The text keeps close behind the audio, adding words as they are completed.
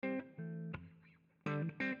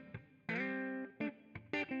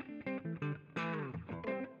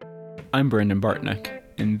I'm Brandon Bartnick,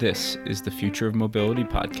 and this is the Future of Mobility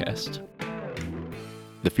podcast.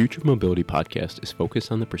 The Future of Mobility podcast is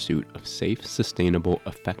focused on the pursuit of safe, sustainable,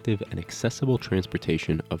 effective, and accessible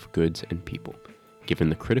transportation of goods and people. Given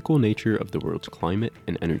the critical nature of the world's climate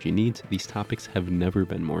and energy needs, these topics have never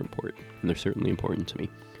been more important, and they're certainly important to me.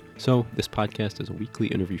 So, this podcast is a weekly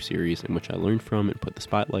interview series in which I learn from and put the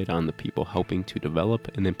spotlight on the people helping to develop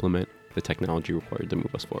and implement the technology required to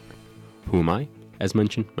move us forward. Who am I? As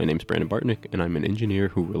mentioned, my name is Brandon Bartnick, and I'm an engineer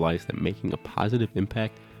who realized that making a positive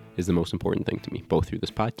impact is the most important thing to me, both through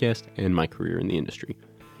this podcast and my career in the industry.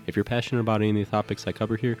 If you're passionate about any of the topics I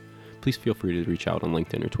cover here, please feel free to reach out on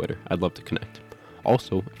LinkedIn or Twitter. I'd love to connect.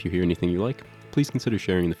 Also, if you hear anything you like, please consider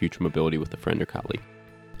sharing the Future Mobility with a friend or colleague.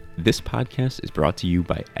 This podcast is brought to you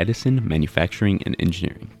by Edison Manufacturing and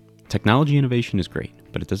Engineering. Technology innovation is great,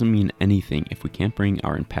 but it doesn't mean anything if we can't bring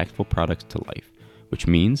our impactful products to life, which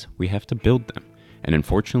means we have to build them. And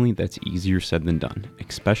unfortunately, that's easier said than done,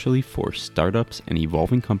 especially for startups and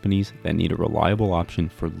evolving companies that need a reliable option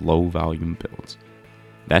for low-volume builds.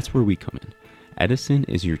 That's where we come in. Edison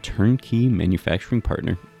is your turnkey manufacturing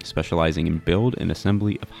partner, specializing in build and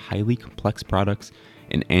assembly of highly complex products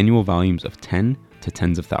in annual volumes of 10 to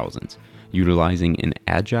tens of thousands, utilizing an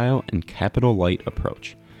agile and capital-light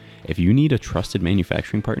approach. If you need a trusted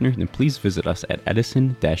manufacturing partner, then please visit us at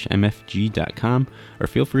edison-mfg.com or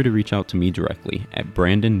feel free to reach out to me directly at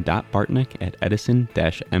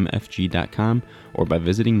brandon.bartnick@edison-mfg.com or by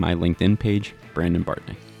visiting my LinkedIn page, Brandon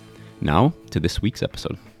Bartnick. Now to this week's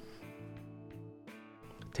episode.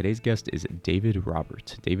 Today's guest is David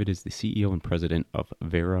Roberts. David is the CEO and president of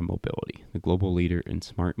Verra Mobility, the global leader in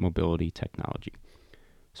smart mobility technology.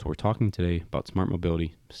 So we're talking today about smart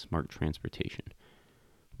mobility, smart transportation.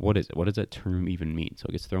 What is it? What does that term even mean? So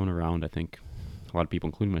it gets thrown around. I think a lot of people,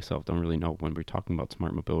 including myself, don't really know when we're talking about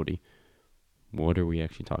smart mobility. What are we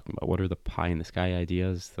actually talking about? What are the pie in the sky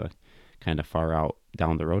ideas, the kind of far out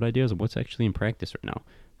down the road ideas, and what's actually in practice right now?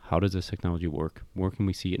 How does this technology work? Where can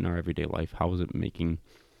we see it in our everyday life? How is it making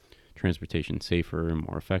transportation safer,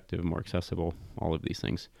 more effective, more accessible? All of these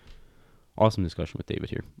things. Awesome discussion with David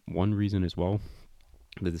here. One reason as well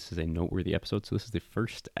that this is a noteworthy episode. So this is the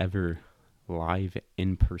first ever live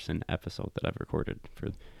in-person episode that I've recorded for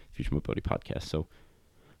the Future Mobility podcast. So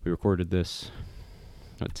we recorded this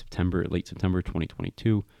late September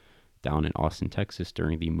 2022 down in Austin, Texas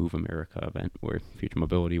during the Move America event where Future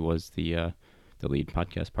Mobility was the lead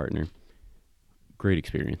podcast partner. Great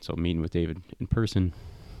experience. So meeting with David in person,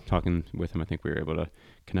 talking with him, I think we were able to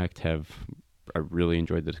connect, I really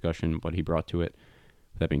enjoyed the discussion, what he brought to it.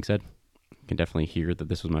 With that being said, you can definitely hear that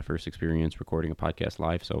this was my first experience recording a podcast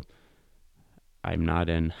live. So I'm not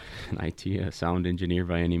an IT sound engineer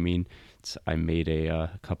by any means. I made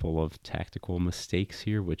a couple of tactical mistakes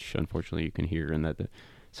here, which unfortunately you can hear, and that the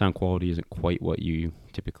sound quality isn't quite what you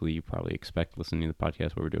typically probably expect listening to the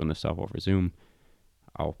podcast where we're doing this stuff over Zoom.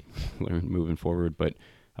 I'll learn moving forward, but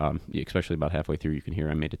especially about halfway through, you can hear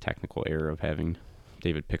I made a technical error of having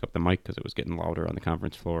David pick up the mic because it was getting louder on the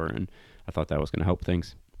conference floor, and I thought that was going to help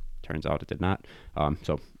things. Turns out it did not.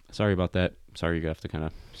 So sorry about that. Sorry you have to kind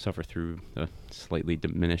of suffer through the slightly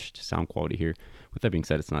diminished sound quality here. With that being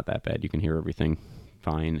said, it's not that bad. You can hear everything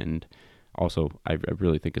fine. And also, I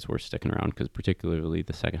really think it's worth sticking around because particularly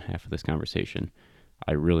the second half of this conversation,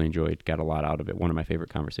 I really enjoyed, got a lot out of it. One of my favorite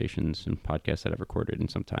conversations and podcasts that I've recorded in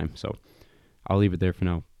some time. So I'll leave it there for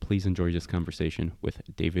now. Please enjoy this conversation with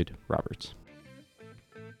David Roberts.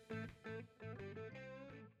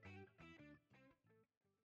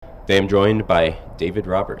 Today I'm joined by David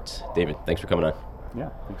Roberts. David, thanks for coming on. Yeah,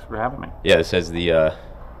 thanks for having me. Yeah, this has the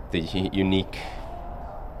unique.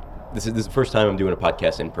 This is the first time I'm doing a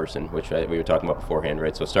podcast in person, which we were talking about beforehand,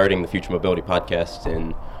 right? So starting the Future Mobility podcast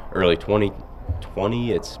in early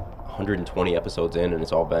 2020, it's 120 episodes in, and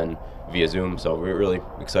it's all been via Zoom. So we're really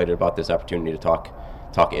excited about this opportunity to talk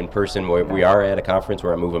in person. We are at a conference.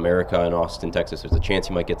 We're at Move America in Austin, Texas. There's a chance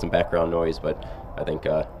you might get some background noise, but I think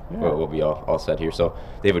we'll be all set here. So,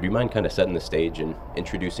 David, do you mind kind of setting the stage and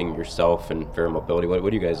introducing yourself and Verra Mobility? What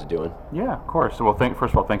are you guys doing? Yeah, of course. So,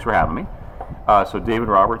 first of all, thanks for having me. So, David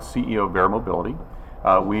Roberts, CEO of Verra Mobility.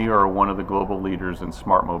 We are one of the global leaders in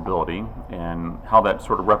smart mobility, and how that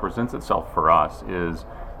sort of represents itself for us is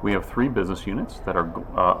we have 3 business units that are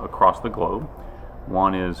across the globe.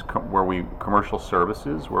 One is commercial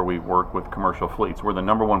services, where we work with commercial fleets. We're the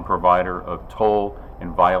number one provider of toll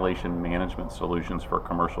and violation management solutions for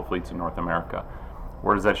commercial fleets in North America.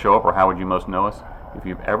 Where does that show up, or how would you most know us? If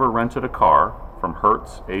you've ever rented a car from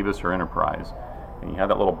Hertz, Avis, or Enterprise, and you have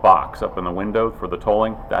that little box up in the window for the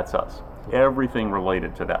tolling, that's us. Everything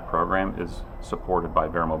related to that program is supported by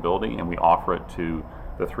Verra Mobility, and we offer it to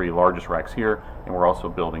the 3 largest racks here, and we're also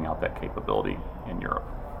building out that capability in Europe.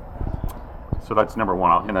 So that's number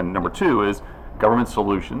one. And then number 2 is government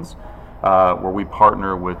solutions, where we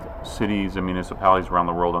partner with cities and municipalities around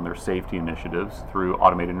the world on their safety initiatives through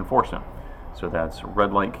automated enforcement. So that's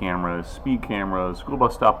red light cameras, speed cameras, school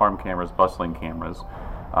bus stop arm cameras, bus lane cameras.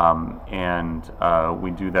 And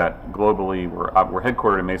we do that globally. We're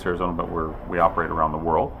headquartered in Mesa, Arizona, but we operate around the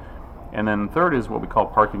world. And then third is what we call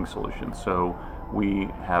parking solutions. So we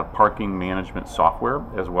have parking management software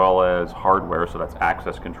as well as hardware, so that's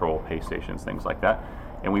access control, pay stations, things like that.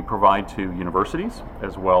 And we provide to universities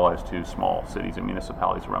as well as to small cities and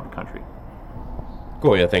municipalities around the country.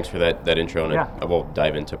 Cool, yeah, thanks for that intro, and Yeah. we'll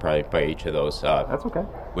dive into probably each of those. That's okay.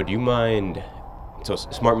 Would you mind, so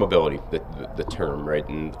smart mobility, the term, right?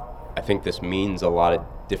 And I think this means a lot of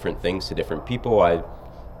different things to different people.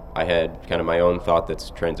 I had kind of my own thought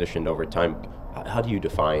that's transitioned over time. How do you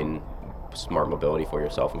define smart mobility for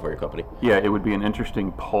yourself and for your company? Yeah, it would be an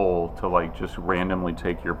interesting poll to just randomly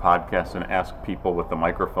take your podcast and ask people with the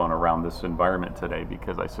microphone around this environment today,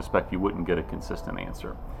 because I suspect you wouldn't get a consistent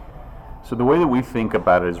answer. So the way that we think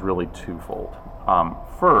about it is really twofold.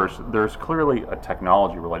 First, there's clearly a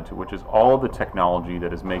technology related to it, which is all of the technology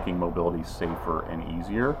that is making mobility safer and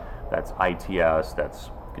easier. That's ITS,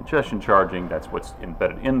 that's congestion charging, that's what's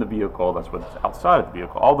embedded in the vehicle, that's what's outside of the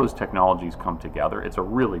vehicle. All those technologies come together. It's a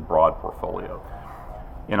really broad portfolio.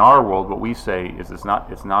 In our world, what we say is it's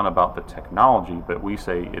not about the technology, but we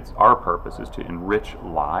say it's our purpose is to enrich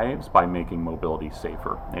lives by making mobility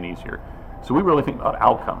safer and easier. So we really think about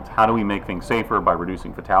outcomes. How do we make things safer by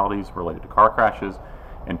reducing fatalities related to car crashes?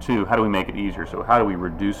 And 2, how do we make it easier? So how do we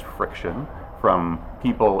reduce friction from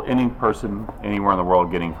people, any person, anywhere in the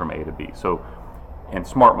world getting from A to B? And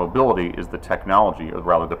smart mobility is the technology, or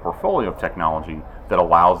rather the portfolio of technology that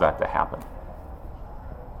allows that to happen.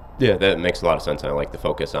 Yeah, that makes a lot of sense, and I like the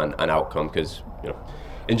focus on outcome, because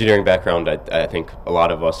engineering background, I think a lot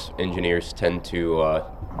of us engineers tend to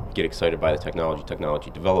get excited by the technology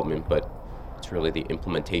development, but it's really the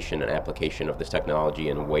implementation and application of this technology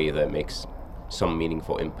in a way that makes some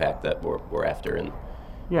meaningful impact that we're after. And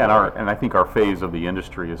yeah, and I think our phase of the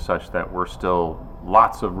industry is such that we're still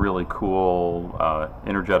lots of really cool,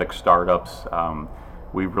 energetic startups.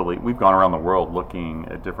 We've gone around the world looking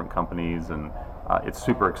at different companies, and it's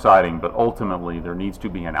super exciting. But ultimately, there needs to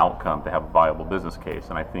be an outcome to have a viable business case.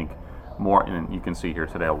 And I think more, and you can see here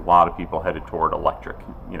today, a lot of people headed toward electric,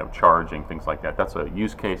 charging, things like that. That's a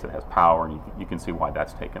use case that has power, and you can see why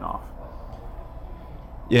that's taken off.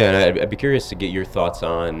 Yeah, and I'd be curious to get your thoughts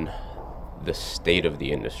on the state of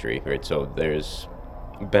the industry, right? So there's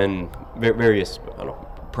been various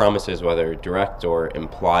promises, whether direct or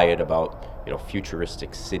implied, about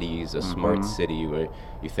futuristic cities, a smart city, where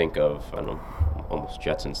you think of almost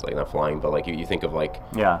Jetsons, like not flying, but you think of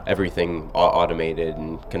everything automated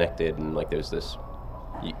and connected, and there's this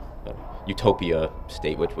utopia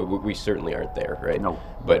state, which we certainly aren't there, right? No.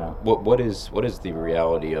 But yeah. what is the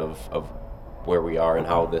reality of where we are, and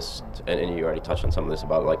how this, and you already touched on some of this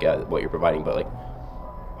about what you're providing, but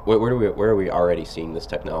where are we already seeing this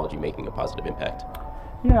technology making a positive impact?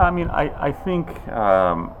 Yeah,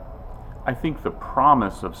 I think the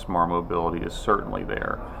promise of smart mobility is certainly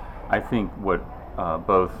there. I think what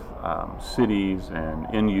both cities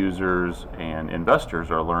and end users and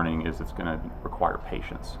investors are learning is it's going to require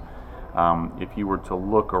patience. If you were to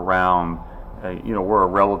look around, we're a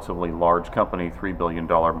relatively large company, $3 billion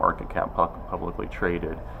market cap, publicly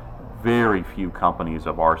traded. Very few companies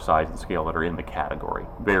of our size and scale that are in the category.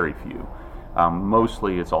 Very few.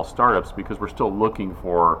 Mostly it's all startups, because we're still looking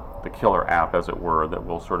for the killer app, as it were, that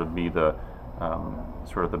will sort of be the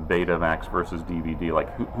sort of the Betamax versus DVD,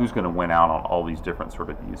 who's going to win out on all these different sort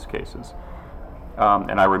of use cases.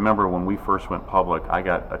 And I remember when we first went public, I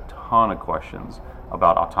got a ton of questions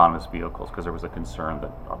about autonomous vehicles, because there was a concern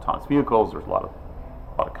that autonomous vehicles, there's a lot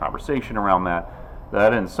of conversation around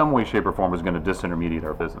that in some way, shape, or form was going to disintermediate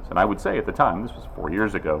our business. And I would say at the time, this was 4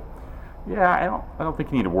 years ago, I don't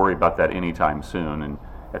think you need to worry about that anytime soon. And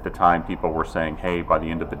at the time, people were saying, hey, by the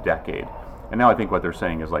end of the decade. And now I think what they're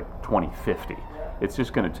saying is 2050. It's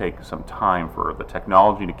just going to take some time for the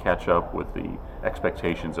technology to catch up with the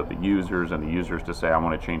expectations of the users, and the users to say, I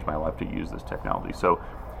want to change my life to use this technology. So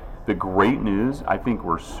the great news, I think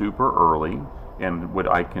we're super early in what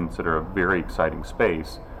I consider a very exciting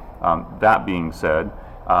space. That being said,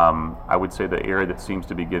 I would say the area that seems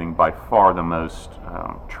to be getting by far the most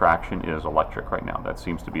traction is electric right now. That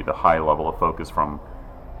seems to be the high level of focus from,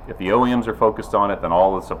 if the OEMs are focused on it, then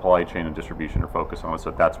all the supply chain and distribution are focused on it,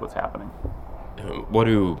 so that's what's happening. What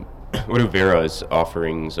do Verra's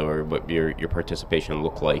offerings, or what your participation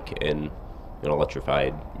look like in an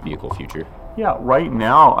electrified vehicle future? Yeah, right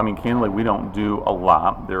now, I mean, candidly, we don't do a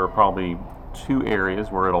lot. There are probably two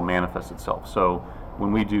areas where it'll manifest itself. So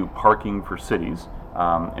when we do parking for cities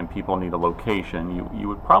and people need a location, you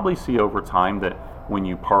would probably see over time that when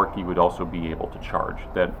you park, you would also be able to charge.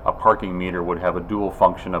 That a parking meter would have a dual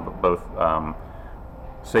function of both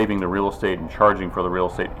saving the real estate and charging for the real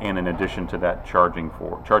estate, and in addition to that, charging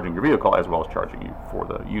your vehicle as well as charging you for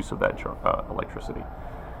the use of that electricity.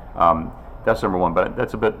 That's number one, but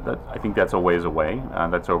I think that's a ways away.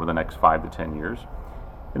 That's over the next 5 to 10 years.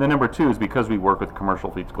 And then number two is because we work with commercial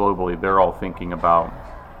fleets globally, they're all thinking about,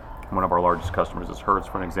 one of our largest customers is Hertz,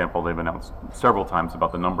 for an example. They've announced several times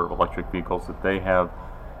about the number of electric vehicles that they have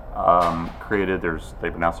created.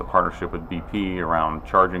 They've announced a partnership with BP around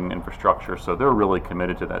charging infrastructure, so they're really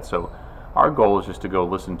committed to that. So our goal is just to go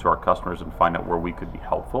listen to our customers and find out where we could be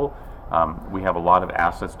helpful. We have a lot of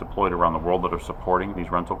assets deployed around the world that are supporting these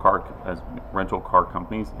rental car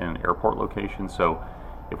companies in airport locations. So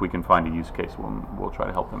if we can find a use case, we'll try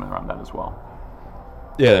to help them around that as well.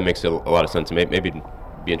 Yeah, that makes a lot of sense. Maybe it'd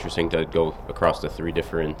be interesting to go across the three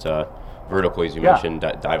different verticals you mentioned,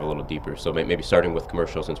 dive a little deeper. So maybe starting with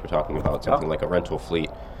commercial, since we're talking about something like a rental fleet.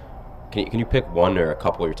 Can you pick one or a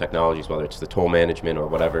couple of your technologies, whether it's the toll management or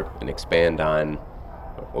whatever, and expand on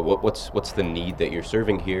what's the need that you're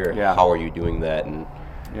serving here? Yeah. How are you doing that? And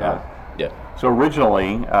So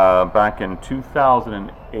originally, back in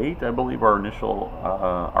 2008, I believe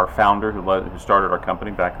our founder who started our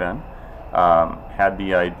company back then had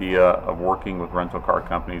the idea of working with rental car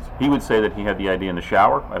companies. He would say that he had the idea in the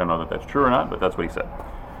shower. I don't know that that's true or not, but that's what he said.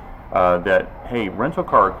 That, hey, rental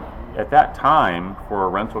car, at that time, for a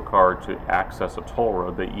rental car to access a toll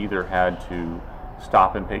road, they either had to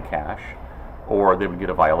stop and pay cash or they would get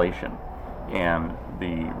a violation. And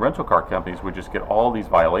the rental car companies would just get all these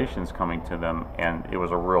violations coming to them, and it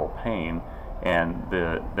was a real pain. And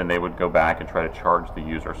then they would go back and try to charge the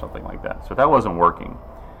user or something like that. So that wasn't working.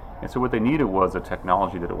 And so what they needed was a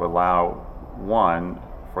technology that would allow, one,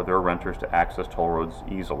 for their renters to access toll roads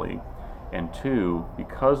easily, and two,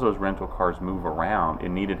 because those rental cars move around,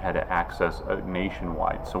 it had to access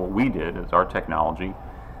nationwide. So what we did is our technology,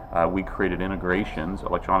 we created integrations,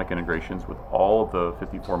 electronic integrations with all of the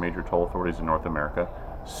 54 major toll authorities in North America,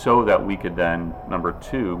 so that we could then, number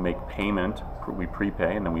two, make payment. We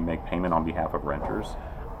prepay and then we make payment on behalf of renters.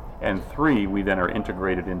 And three, we then are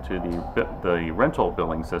integrated into the rental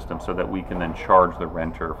billing system so that we can then charge the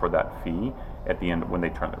renter for that fee at the end when they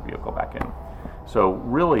turn their vehicle back in. So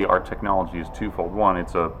really our technology is twofold. One,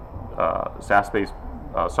 it's a SaaS-based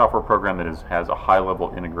software program that has a high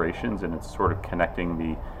level integrations, and it's sort of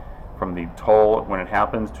connecting from the toll when it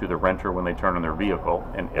happens to the renter when they turn on their vehicle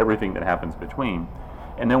and everything that happens between.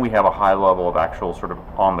 And then we have a high level of actual sort of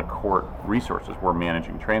on the court resources. We're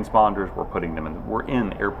managing transponders, we're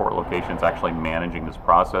in airport locations actually managing this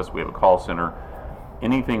process. We have a call center.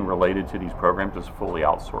 Anything related to these programs is fully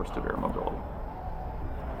outsourced to Verra Mobility.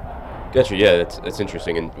 Gotcha. Yeah, that's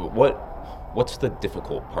interesting. And what's the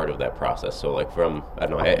difficult part of that process? So like from, I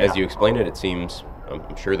don't know, as you explain it, it seems,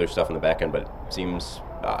 I'm sure there's stuff in the back end, but it seems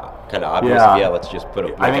kind of obvious. Yeah, let's just put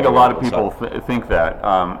it. I think a lot of people think that.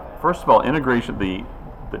 First of all, integration, the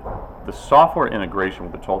software integration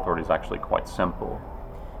with the toll authority is actually quite simple.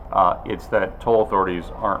 It's that toll authorities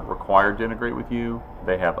aren't required to integrate with you.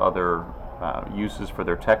 They have other uses for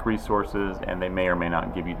their tech resources, and they may or may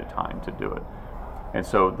not give you the time to do it. And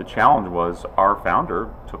so the challenge was our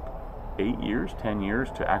founder took 10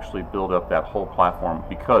 years to actually build up that whole platform,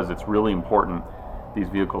 because it's really important. These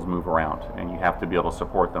vehicles move around, and you have to be able to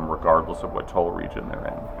support them regardless of what toll region they're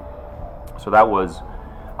in. So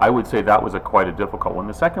I would say that was quite a difficult one.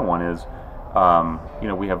 The second one is,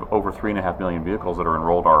 we have over 3.5 million vehicles that are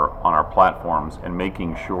enrolled on our platforms, and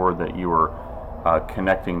making sure that you are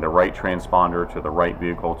connecting the right transponder to the right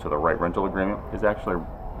vehicle to the right rental agreement is actually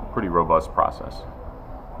a pretty robust process.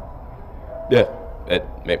 Yeah, it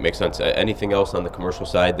makes sense. Anything else on the commercial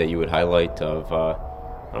side that you would highlight of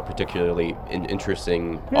particularly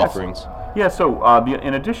interesting offerings? Yeah, so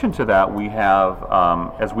in addition to that, we have,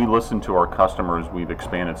 as we listen to our customers, we've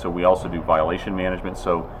expanded. So we also do violation management.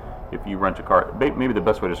 So if you rent a car, maybe the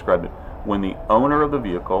best way to describe it, when the owner of the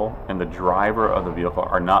vehicle and the driver of the vehicle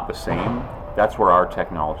are not the same, that's where our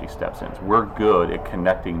technology steps in. So we're good at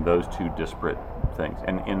connecting those two disparate things.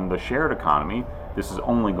 And in the shared economy, this is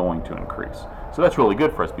only going to increase. So that's really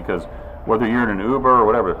good for us, because whether you're in an Uber or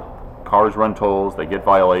whatever, cars run tolls, they get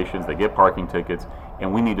violations, they get parking tickets,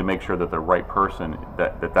 and we need to make sure that the right person,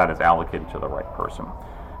 that is allocated to the right person.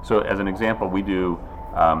 So as an example, we do,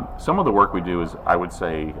 some of the work we do is, I would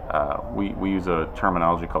say, we use a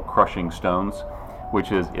terminology called crushing stones,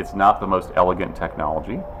 which is it's not the most elegant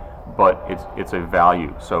technology, but it's a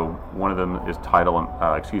value. So one of them is title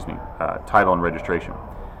and registration.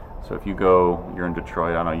 So if you're in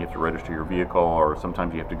Detroit, I don't know, you have to register your vehicle, or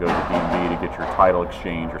sometimes you have to go to the DMV to get your title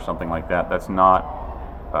exchange or something like that. That's not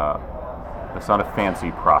a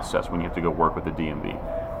fancy process when you have to go work with the DMV.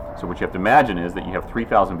 So what you have to imagine is that you have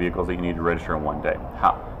 3,000 vehicles that you need to register in one day.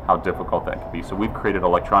 How difficult that could be. So we've created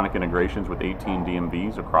electronic integrations with 18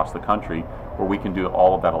 DMVs across the country where we can do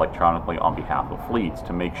all of that electronically on behalf of fleets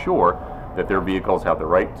to make sure that their vehicles have the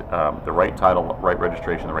right title, right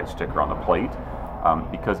registration, the right sticker on the plate.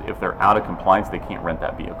 Because if they're out of compliance, they can't rent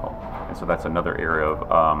that vehicle. And so that's another area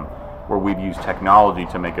of where we've used technology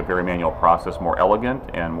to make a very manual process more elegant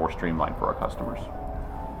and more streamlined for our customers.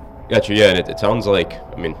 Gotcha. Yeah, and it sounds like,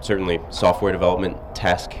 certainly software development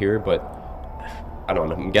task here, but I don't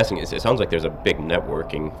know, I'm guessing it sounds like there's a big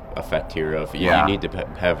networking effect here of you need to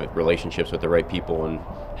have relationships with the right people and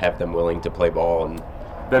have them willing to play ball. And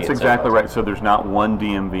that's exactly right. So there's not one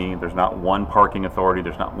DMV, there's not one parking authority,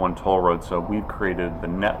 there's not one toll road. So we've created the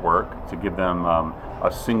network to give them a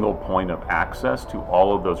single point of access to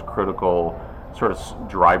all of those critical sort of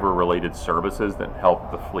driver-related services that help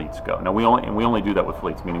the fleets go. Now we only do that with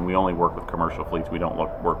fleets, meaning we only work with commercial fleets. We don't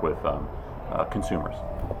work with consumers.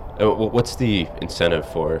 What's the incentive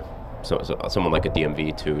for someone like a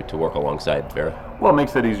DMV to work alongside Verra? Well, it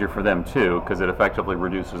makes it easier for them too, because it effectively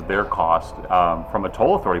reduces their cost. From a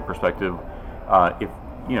toll authority perspective,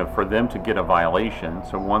 for them to get a violation,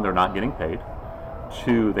 so one, they're not getting paid.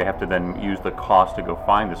 Two, they have to then use the cost to go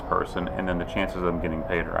find this person, and then the chances of them getting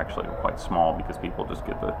paid are actually quite small because people just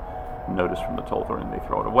get the notice from the toll authority and they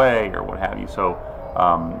throw it away or what have you. So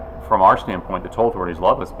from our standpoint, the toll authorities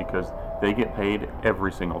love us because they get paid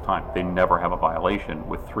every single time. They never have a violation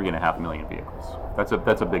with 3.5 million vehicles.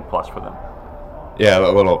 That's a big plus for them. Yeah,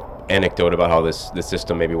 a little anecdote about how this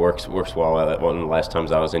system maybe works well. One of the last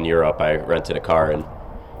times I was in Europe, I rented a car and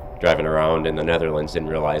driving around in the Netherlands, didn't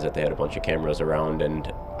realize that they had a bunch of cameras around,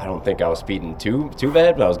 and I don't think I was speeding too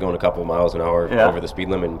bad, but I was going a couple miles an hour over the speed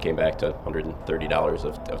limit and came back to $130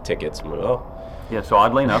 of tickets. And went, Yeah, so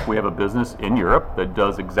oddly enough, we have a business in Europe that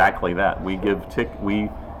does exactly that. We give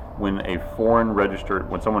when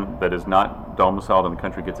someone that is not domiciled in the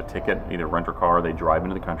country gets a ticket, either rent a car or they drive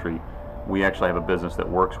into the country, we actually have a business that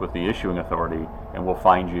works with the issuing authority and will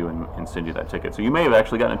find you and send you that ticket. So you may have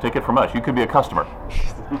actually gotten a ticket from us. You could be a customer.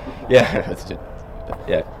 Yeah,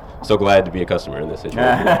 so glad to be a customer in this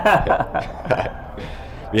situation.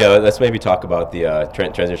 Yeah, let's maybe talk about the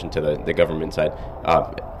transition to the government side.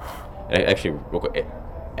 Actually, real quick,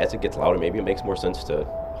 as it gets louder, maybe it makes more sense to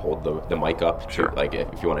hold the mic up. Sure. Like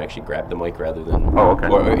if you want to actually grab the mic rather than. Oh, okay.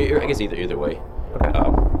 Or I guess either way. Okay.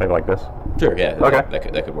 Maybe like this. Sure. Yeah.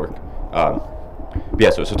 Okay. That could work.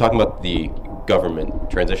 So talking about the government,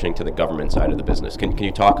 transitioning to the government side of the business, can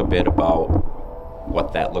you talk a bit about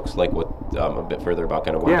what that looks like, a bit further about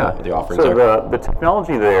kind of what the offerings are? So the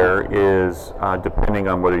technology there is, depending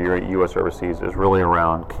on whether you're at U.S. or overseas, is really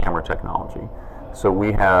around camera technology. So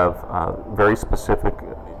we have very specific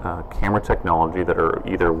camera technology that are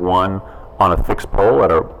either one on a fixed pole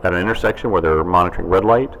at an intersection where they're monitoring red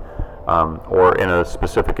light, or in a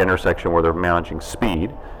specific intersection where they're managing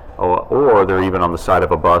speed, or they're even on the side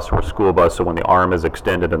of a bus or a school bus, so when the arm is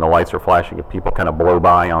extended and the lights are flashing, if people kind of blow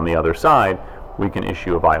by on the other side, we can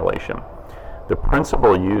issue a violation. The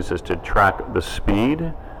principal use is to track the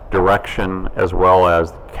speed, direction, as well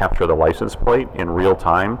as capture the license plate in real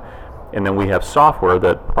time. And then we have software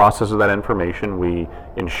that processes that information, we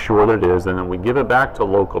ensure that it is, and then we give it back to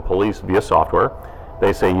local police via software.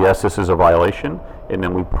 They say, yes, this is a violation, and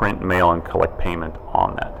then we print, mail, and collect payment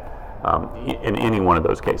on that. In any one of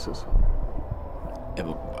those cases.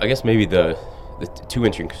 I guess maybe the two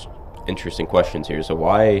interesting questions here. So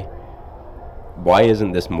why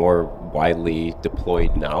isn't this more widely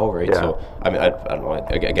deployed now, right? Yeah. So I don't know.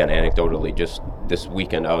 Again, anecdotally, just this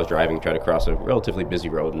weekend I was trying to cross a relatively busy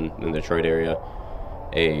road in the Detroit area.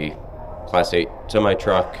 A Class 8 semi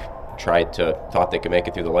truck thought they could make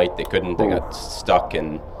it through the light. They couldn't. They got stuck,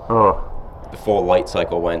 and the full light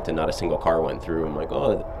cycle went, and not a single car went through. I'm like,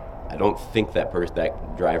 I don't think that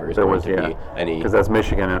driver is going to be any. Because that's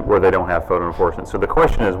Michigan, where they don't have photo enforcement. So the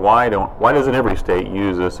question is, why doesn't every state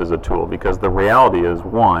use this as a tool? Because the reality is,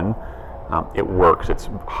 one, it works. It's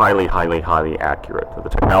highly, highly, highly accurate. The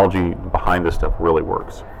technology behind this stuff really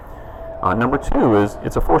works. Number two is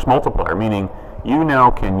it's a force multiplier, meaning you now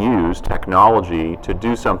can use technology to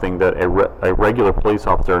do something that a regular police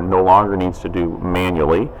officer no longer needs to do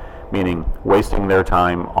manually, meaning wasting their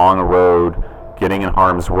time on a road, getting in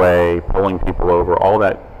harm's way, pulling people over. All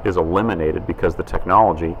that is eliminated because the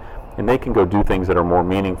technology and they can go do things that are more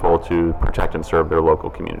meaningful to protect and serve their local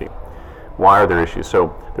community. Why are there issues?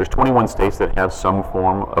 So there's 21 states that have some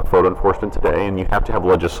form of photo enforcement today, and you have to have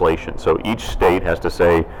legislation. So each state has to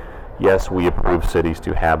say, yes, we approve cities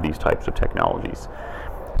to have these types of technologies.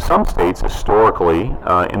 Some states historically,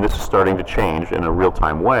 and this is starting to change in a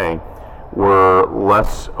real-time way, were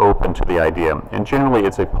less open to the idea. And generally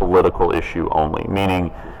it's a political issue only,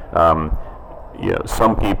 meaning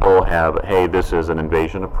some people have, hey, this is an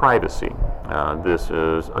invasion of privacy, this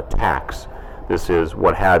is a tax, this is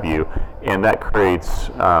what have you, and that creates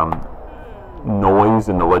noise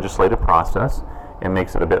in the legislative process and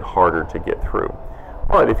makes it a bit harder to get through.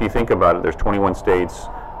 But if you think about it, there's 21 states.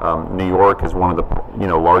 New York is one of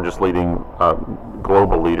the largest leading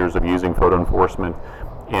global leaders of using photo enforcement,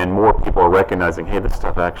 and more people are recognizing, hey, this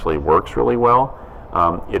stuff actually works really well.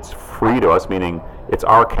 It's free to us, meaning it's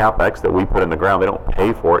our CapEx that we put in the ground. They don't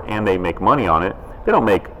pay for it, and they make money on it.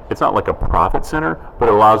 It's not like a profit center, but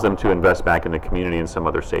it allows them to invest back in the community in some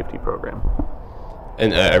other safety program.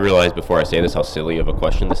 And I realize before I say this how silly of a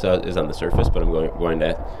question this is on the surface, but I'm going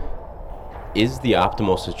to ask, is the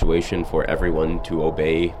optimal situation for everyone to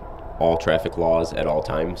obey all traffic laws at all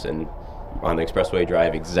times and on the expressway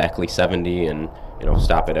drive exactly 70 and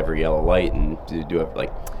stop at every yellow light and do it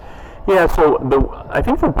like? Yeah, so I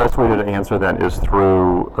think the best way to answer that is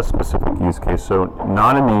through a specific use case. So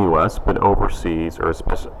not in the U.S., but overseas, or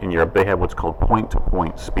in Europe, they have what's called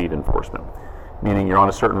point-to-point speed enforcement, meaning you're on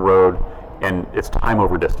a certain road and it's time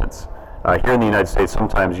over distance. Here in the United States,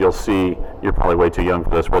 sometimes you'll see, you're probably way too young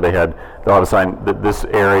for this, where they'll have a sign that this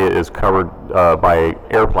area is covered by an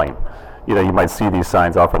airplane. You might see these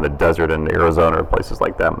signs off in the desert in Arizona or places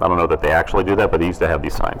like that. I don't know that they actually do that, but they used to have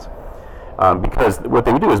these signs. Because what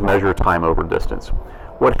they would do is measure time over distance.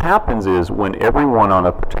 What happens is when everyone on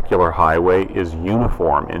a particular highway is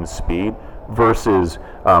uniform in speed versus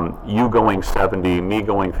you going 70, me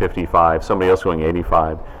going 55, somebody else going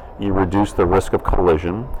 85, you reduce the risk of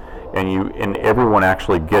collision, and everyone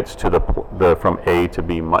actually gets to the from A to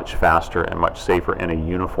B much faster and much safer in a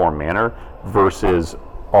uniform manner versus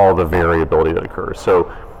all the variability that occurs. So,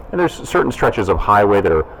 and there's certain stretches of highway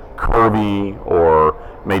that are curvy or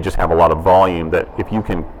may just have a lot of volume that if you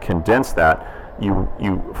can condense that,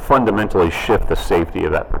 you fundamentally shift the safety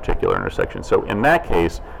of that particular intersection. So in that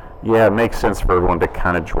case, yeah, it makes sense for everyone to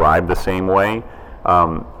kind of drive the same way.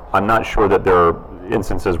 I'm not sure that there are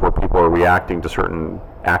instances where people are reacting to certain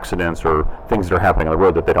accidents or things that are happening on the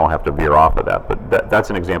road that they don't have to veer off of that, but that's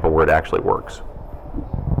an example where it actually works.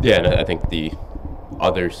 Yeah, and I think the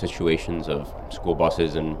other situations of school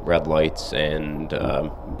buses and red lights and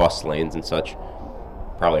bus lanes and such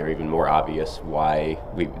probably are even more obvious why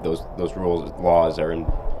those laws are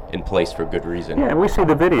in place for good reason. Yeah, and we see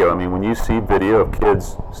the video. I mean, when you see video of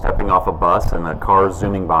kids stepping off a bus and the car's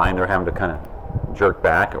zooming by and they're having to kind of jerk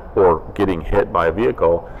back or getting hit by a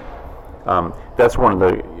vehicle, that's one of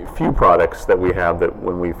the few products that we have that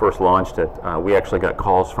when we first launched it, we actually got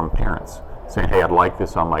calls from parents saying, hey, I'd like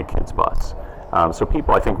this on my kid's bus. So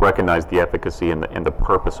people, I think, recognize the efficacy and the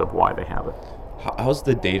purpose of why they have it. How's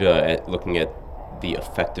the data at looking at the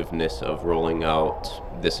effectiveness of rolling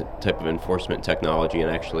out this type of enforcement technology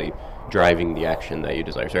and actually driving the action that you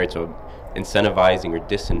desire? Right, so incentivizing or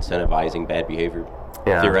disincentivizing bad behavior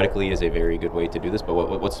theoretically is a very good way to do this, but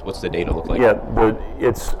what's the data look like? Yeah,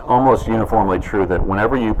 it's almost uniformly true that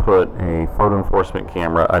whenever you put a photo enforcement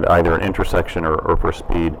camera at either an intersection or for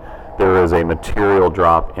speed, there is a material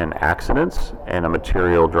drop in accidents and a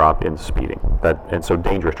material drop in speeding, and so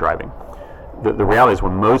dangerous driving. The reality is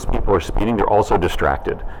when most people are speeding, they're also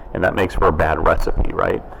distracted, and that makes for a bad recipe,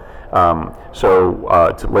 right?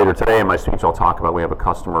 Later today in my speech, I'll talk about we have a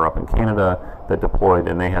customer up in Canada that deployed,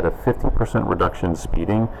 and they had a 50% reduction in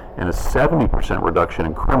speeding and a 70% reduction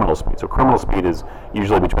in criminal speed. So criminal speed is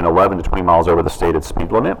usually between 11 to 20 miles over the stated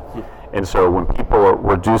speed limit. And so when people are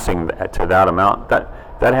reducing that to that amount, that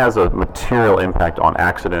has a material impact on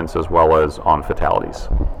accidents as well as on fatalities.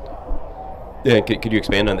 Yeah, could you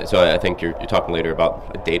expand on that? So I think you're talking later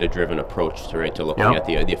about a data-driven approach to looking at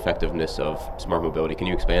the effectiveness of smart mobility. Can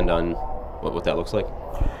you expand on what that looks like?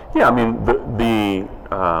 Yeah, I mean,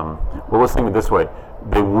 let's think of it this way.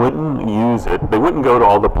 They wouldn't use it, they wouldn't go to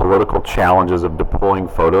all the political challenges of deploying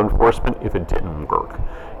photo enforcement if it didn't work.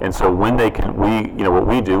 And so when what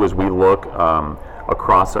we do is we look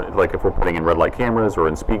across, like if we're putting in red light cameras or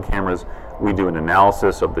in speed cameras, we do an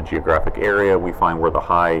analysis of the geographic area, we find where the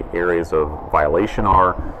high areas of violation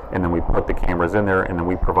are, and then we put the cameras in there, and then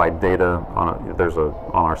we provide data on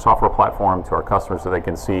our software platform to our customers so they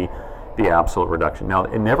can see the absolute reduction. Now,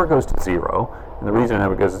 it never goes to zero, and the reason it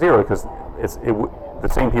never goes to zero is because the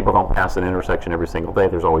same people don't pass an intersection every single day.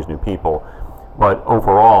 There's always new people. But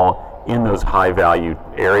overall, in those high value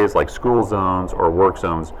areas like school zones or work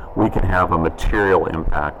zones, we can have a material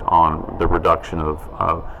impact on the reduction of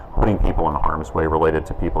putting people in harm's way related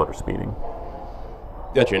to people that are speeding.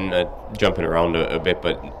 Gotcha, and jumping around a bit,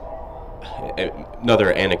 but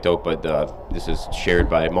another anecdote, but this is shared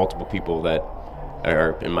by multiple people that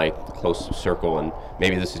are in my close circle, and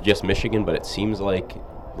maybe this is just Michigan, but it seems like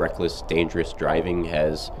reckless, dangerous driving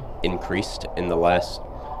has increased in the last,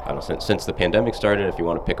 I don't know, since the pandemic started, if you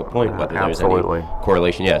want to pick a point, whether there's any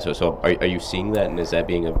correlation. Yeah, so are you seeing that, and is that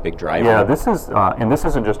being a big driver? Yeah, this is, and this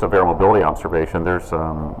isn't just a Verra Mobility observation. There's,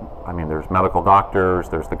 there's medical doctors,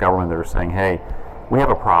 there's the government that are saying, hey, we have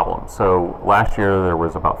a problem. So last year there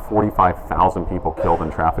was about 45,000 people killed in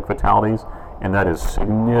traffic fatalities, and that is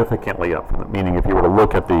significantly up from it. Meaning, if you were to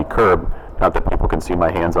look at the curve, not that people can see my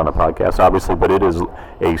hands on a podcast, obviously, but it is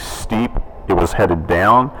a steep. It was headed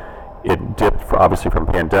down. It dipped, obviously, from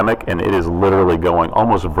pandemic, and it is literally going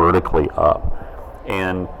almost vertically up.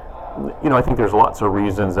 And I think there's lots of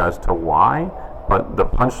reasons as to why, but the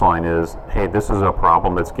punchline is, hey, this is a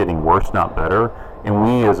problem that's getting worse, not better. And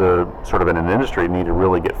we, as a sort of in an industry, need to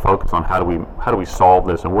really get focused on how do we solve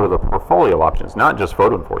this, and what are the portfolio options, not just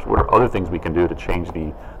photo enforcement. What are other things we can do to change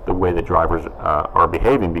the way that drivers are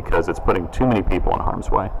behaving, because it's putting too many people in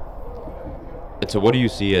harm's way. And so, what do you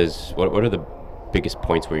see as what are the biggest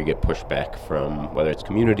points where you get pushback from, whether it's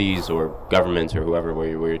communities or governments or whoever, where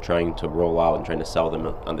you're trying to roll out and trying to sell them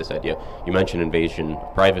on this idea? You mentioned invasion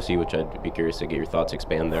of privacy, which I'd be curious to get your thoughts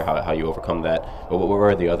expand there, how you overcome that. But what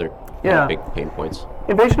are the other big pain points?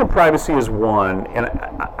 Invasion of privacy is one, and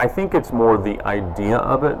I think it's more the idea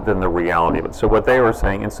of it than the reality of it. So what they were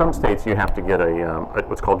saying, in some states you have to get a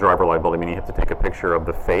what's called driver liability, meaning you have to take a picture of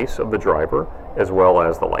the face of the driver as well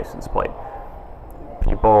as the license plate.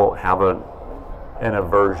 People have an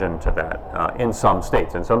aversion to that in some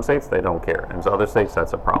states. In some states, they don't care. In other states,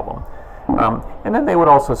 that's a problem. And then they would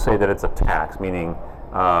also say that it's a tax, meaning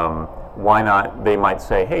why not? They might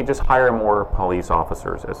say, hey, just hire more police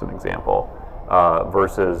officers, as an example,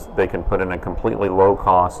 versus they can put in a completely low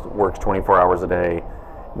cost, works 24 hours a day,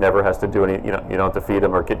 never has to do any, you don't have to feed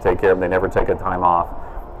them or take care of them, they never take a time off,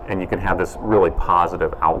 and you can have this really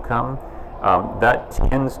positive outcome. That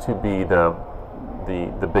tends to be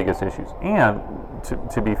the biggest issues. And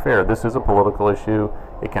to be fair, this is a political issue.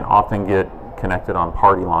 It can often get connected on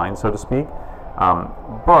party lines, so to speak.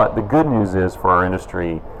 But the good news is for our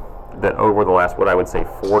industry that over the last, what I would say,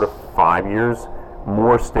 4 to 5 years,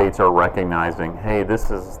 more states are recognizing, hey, this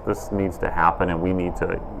needs to happen, and we need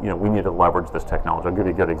to leverage this technology. I'll give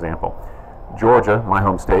you a good example. Georgia, my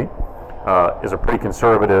home state, is a pretty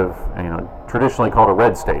conservative, traditionally called a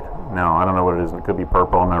red state. Now, I don't know what it is. It could be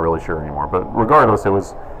purple. I'm not really sure anymore. But regardless, it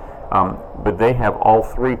was. But they have all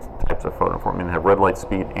three types of photo enforcement. They have red light,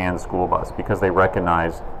 speed, and school bus, because they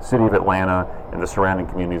recognize City of Atlanta and the surrounding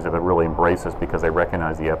communities have really embraced this because they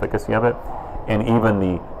recognize the efficacy of it. And even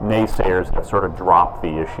the naysayers have sort of dropped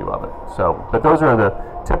the issue of it. So, but those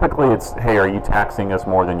are typically it's, hey, are you taxing us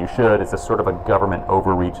more than you should? It's a sort of a government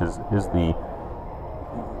overreach is the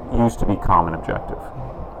used to be common objective.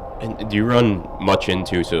 And do you run much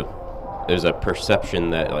into, so there's a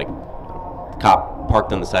perception that like cop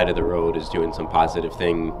parked on the side of the road is doing some positive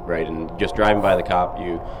thing, right? And just driving by the cop,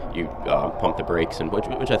 you pump the brakes, and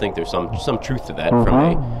which I think there's some truth to that from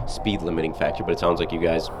a speed limiting factor. But it sounds like you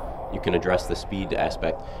can address the speed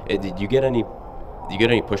aspect. Did you get any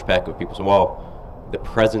pushback of people saying, well, the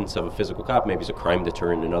presence of a physical cop maybe is a crime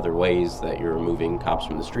deterrent in other ways, that you're removing cops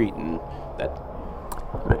from the street, and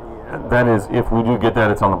that is, if we do get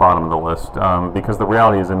that, it's on the bottom of the list, because the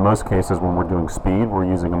reality is, in most cases, when we're doing speed, we're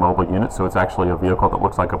using a mobile unit, so it's actually a vehicle that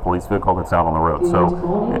looks like a police vehicle that's out on the road.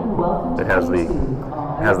 So it has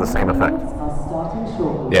the same effect.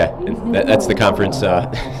 Yeah, and that's the conference.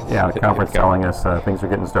 The conference telling us things are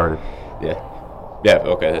getting started. Yeah.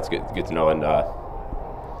 Okay, that's good to know. And I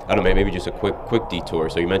don't know, maybe just a quick detour.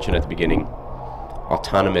 So you mentioned at the beginning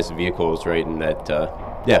autonomous vehicles, right? And that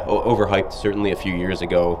overhyped certainly a few years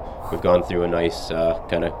ago. We've gone through a nice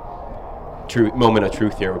kind of moment of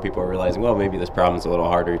truth here, where people are realizing, well, maybe this problem is a little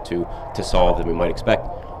harder to solve than we might expect.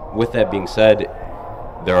 With that being said,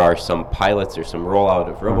 there are some pilots, there's some rollout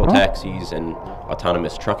of robo-taxis and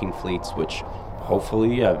autonomous trucking fleets, which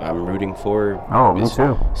hopefully I'm rooting for. Oh, me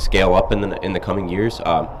too. Scale up in the coming years.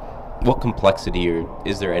 What complexity, or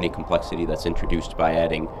is there any complexity that's introduced by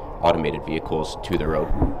adding automated vehicles to the road?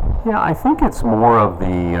 Yeah, I think it's more of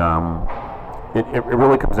it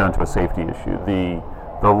really comes down to a safety issue.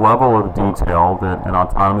 The level of detail that an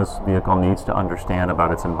autonomous vehicle needs to understand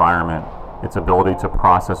about its environment its ability to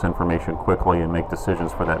process information quickly and make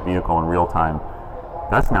decisions for that vehicle in real time,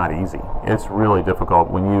 that's not easy. It's really difficult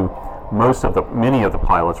when many of the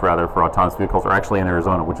pilots rather for autonomous vehicles are actually in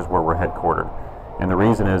Arizona, which is where we're headquartered. And the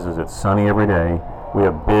reason is it's sunny every day. We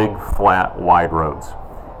have big, flat, wide roads.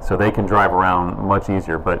 So they can drive around much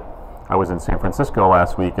easier. But I was in San Francisco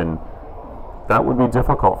last week, and that would be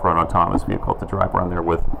difficult for an autonomous vehicle to drive around there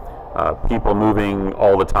with people moving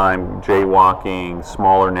all the time, jaywalking,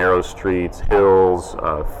 smaller, narrow streets, hills,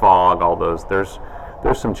 fog, all those. There's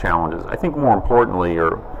some challenges. I think more importantly,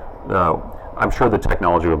 I'm sure the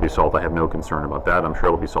technology will be solved. I have no concern about that. I'm sure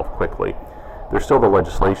it'll be solved quickly. There's still the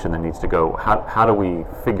legislation that needs to go. How do we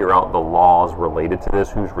figure out the laws related to this?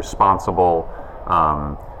 Who's responsible?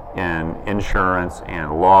 And insurance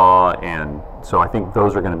and law, and so I think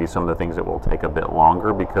those are going to be some of the things that will take a bit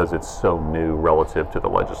longer because it's so new relative to the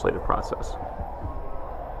legislative process.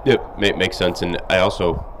 Yep, makes sense. And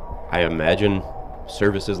I imagine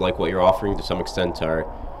services like what you're offering to some extent are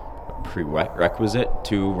prerequisite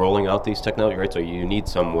to rolling out these technology, right? So you need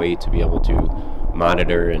some way to be able to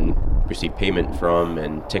monitor and receive payment from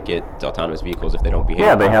and ticket autonomous vehicles if they don't behave.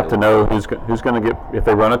 Yeah, they have to know who's going to get, if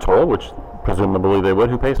they run a toll, which presumably they would,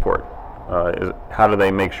 who pays for it? How do they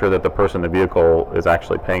make sure that the person in the vehicle is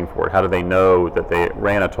actually paying for it? How do they know that they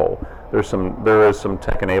ran a toll? There is some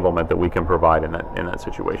tech enablement that we can provide in that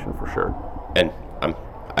situation for sure. And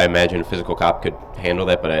I imagine a physical cop could handle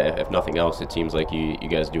that, but if nothing else, it seems like you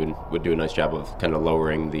guys would do a nice job of kind of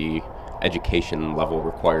lowering the education level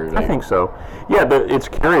required. I think so. Yeah, but it's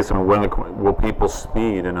curious. I mean, will people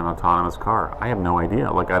speed in an autonomous car? I have no idea.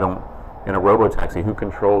 In a robo-taxi, who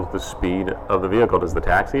controls the speed of the vehicle? Does the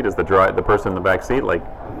taxi? Does the person in the back seat?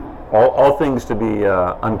 All things to be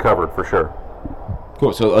uncovered for sure.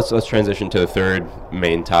 Cool. So let's transition to the third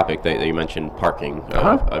main topic that you mentioned, parking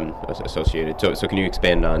associated. So can you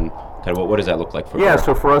expand on kind of what does that look like for you? Yeah.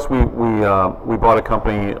 So for us, we bought a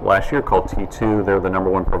company last year called T2. They're the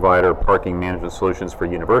 #1 provider of parking management solutions for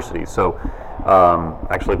universities. So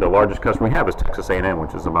actually, the largest customer we have is Texas A&M,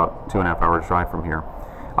 which is about 2.5 hours drive from here.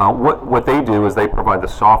 What they do is they provide the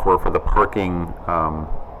software for the parking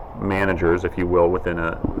managers, if you will, within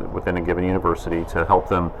a given university to help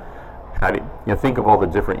them. Think of all the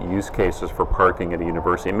different use cases for parking at a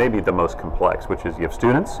university. It may be the most complex, which is you have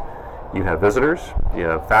students, you have visitors, you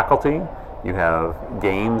have faculty, you have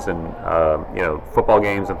games and football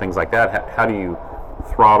games and things like that. How do you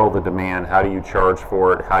throttle the demand? How do you charge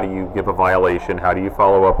for it? How do you give a violation? How do you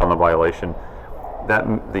follow up on the violation?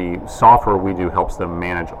 The software we do helps them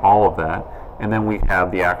manage all of that, and then we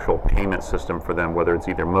have the actual payment system for them, whether it's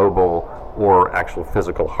either mobile or actual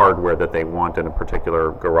physical hardware that they want in a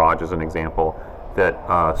particular garage, as an example, that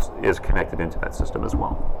is connected into that system as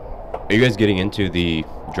well. Are you guys getting into the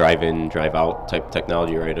drive-in, drive-out type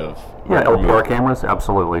technology, right? LPR cameras,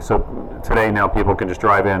 absolutely. So today now people can just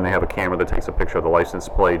drive in, they have a camera that takes a picture of the license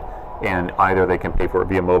plate, and either they can pay for it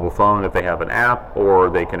via mobile phone if they have an app, or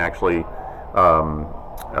they can actually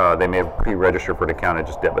they may have pre-registered for an account. It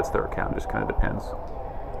just debits their account. It just kind of depends.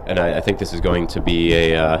 And I think this is going to be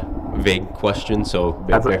a vague question, so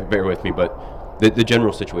bear with me. But the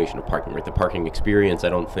general situation of parking, right? The parking experience, I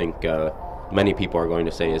don't think many people are going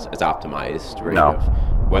to say is optimized, right? No.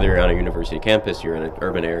 Whether you're on a university campus, you're in an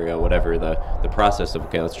urban area, whatever, the process of,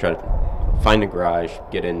 okay, let's try to find a garage,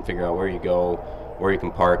 get in, figure out where you go, where you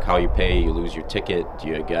can park, how you pay, you lose your ticket,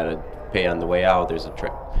 you gotta pay on the way out, there's a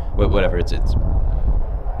trip, whatever. It's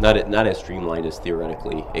not as streamlined as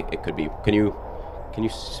theoretically it could be. Can you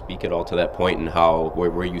speak at all to that point and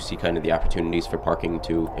where you see kind of the opportunities for parking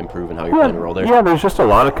to improve and how you're planning to roll there? Yeah, there's just a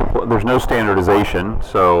lot of there's no standardization.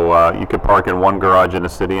 So you could park in one garage in a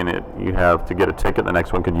city, and you have to get a ticket. The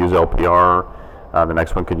next one could use LPR. The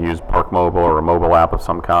next one could use Park Mobile or a mobile app of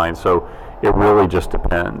some kind. So it really just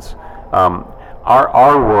depends.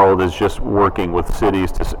 Our world is just working with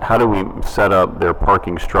cities to how do we set up their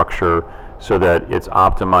parking structure so that it's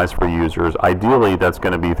optimized for users. Ideally, that's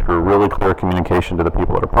going to be through really clear communication to the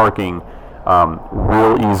people that are parking,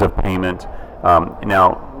 real ease of payment.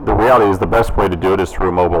 Now, the reality is the best way to do it is through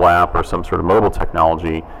a mobile app or some sort of mobile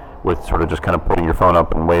technology with sort of just kind of putting your phone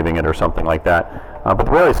up and waving it or something like that. But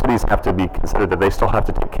the reality is cities have to be considered that they still have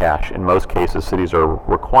to take cash. In most cases, cities are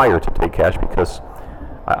required to take cash because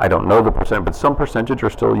I don't know the percent, but some percentage are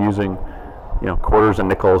still using quarters and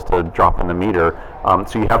nickels to drop in the meter.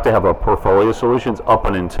 So you have to have a portfolio of solutions up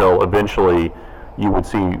and until eventually you would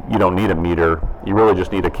see you don't need a meter. You really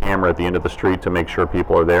just need a camera at the end of the street to make sure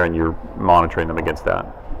people are there and you're monitoring them against that.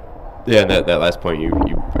 Yeah, and that last point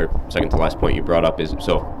or second to last point you brought up is,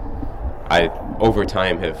 so I over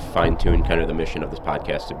time have fine-tuned kind of the mission of this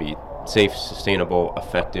podcast to be safe, sustainable,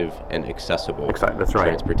 effective, and accessible That's right.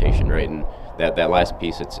 transportation, right? And that last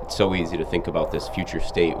piece, it's so easy to think about this future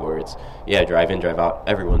state where it's, drive in, drive out,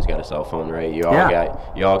 everyone's got a cell phone, right? You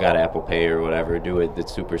all got Apple Pay or whatever, do it,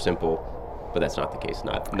 it's super simple. But that's not the case.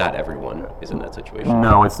 Not everyone is in that situation.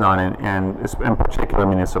 No, it's not, and in particular,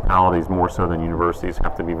 municipalities more so than universities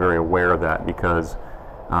have to be very aware of that, because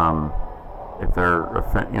if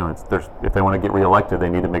they want to get reelected, they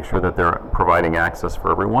need to make sure that they're providing access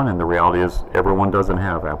for everyone. And the reality is, everyone doesn't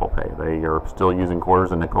have Apple Pay. They are still using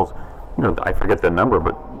quarters and nickels. I forget the number,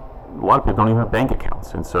 but a lot of people don't even have bank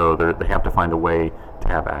accounts, and so they have to find a way to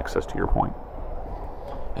have access. To your point.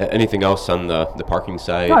 Anything else on the parking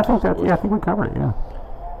side? No, I think we covered it. Yeah.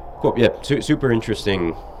 Cool. Yeah. Super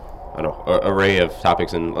interesting. I don't know, array of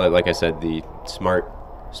topics, and like I said, the smart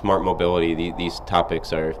mobility. These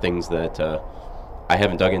topics are things that I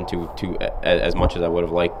haven't dug into as much as I would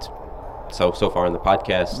have liked so far in the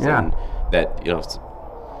podcast. Yeah. And that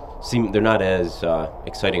they're not as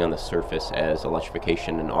exciting on the surface as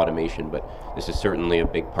electrification and automation, but this is certainly a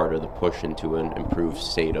big part of the push into an improved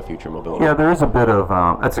state of future mobility. Yeah, there is a bit of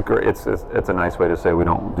it's a nice way to say we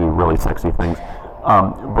don't do really sexy things.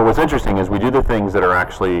 But what's interesting is we do the things that are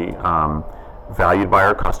actually valued by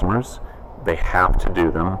our customers. They have to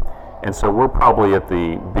do them, and so we're probably at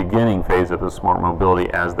the beginning phase of the smart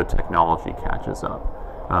mobility as the technology catches up.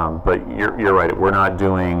 But you're right. We're not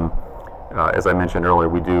doing. As I mentioned earlier,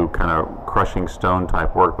 we do kind of crushing stone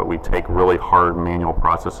type work, but we take really hard manual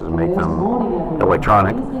processes and make them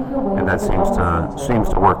electronic, and that seems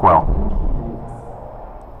to work well.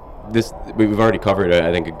 We've already covered, I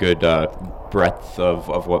think, a good breadth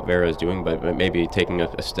of what Verra is doing, but maybe taking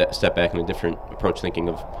a step back in a different approach, thinking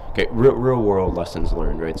of real world lessons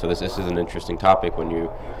learned, right? So this is an interesting topic. When you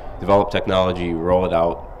develop technology, you roll it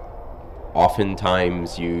out.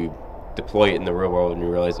 Oftentimes, you deploy it in the real world and you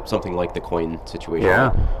realize something like the coin situation.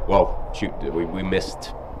 Yeah. Well, shoot, we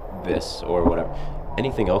missed this or whatever.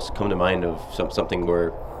 Anything else come to mind of something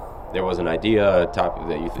where there was an idea, a topic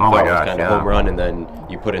that you thought was kind of home run, and then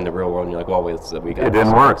you put it in the real world and you're like, well, we got it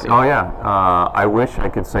didn't work. Oh yeah. I wish I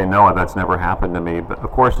could say no, that's never happened to me, but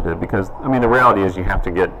of course it did, because the reality is you have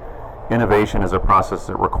to get innovation as a process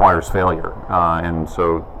that requires failure, and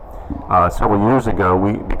so. Several years ago,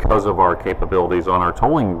 because of our capabilities on our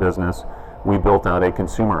tolling business, we built out a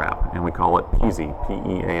consumer app, and we call it Peasy,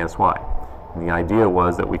 P-E-A-S-Y. And the idea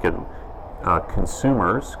was that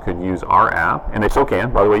consumers could use our app, and they still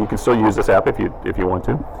can. By the way, you can still use this app if you want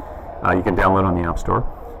to. You can download it on the App Store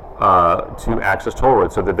to access toll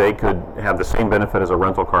roads, so that they could have the same benefit as a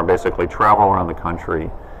rental car, and basically travel around the country.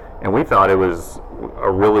 And we thought it was a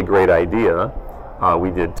really great idea. We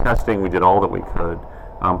did testing, we did all that we could.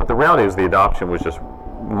 But the reality is the adoption was just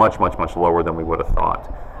much, much, much lower than we would have thought.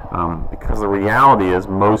 Because the reality is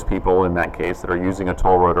most people in that case that are using a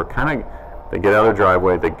toll road are they get out of their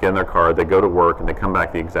driveway, they get in their car, they go to work, and they come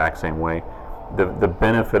back the exact same way. The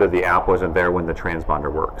benefit of the app wasn't there when the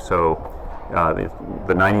transponder worked. So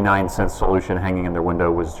the 99-cent solution hanging in their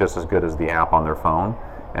window was just as good as the app on their phone.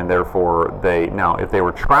 And therefore, if they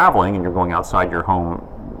were traveling and you're going outside your home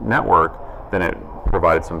network, then it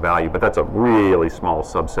provided some value, but that's a really small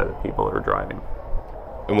subset of people that are driving.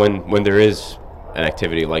 And when there is an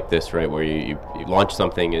activity like this, right, where you launch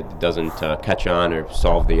something, it doesn't catch on or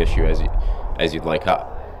solve the issue as you'd like,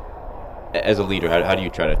 as a leader, how do you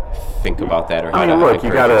try to think about that, or how do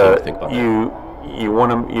you gotta think about that?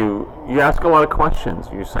 You ask a lot of questions.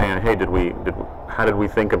 You're saying, hey, how did we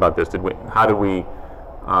think about this? How did we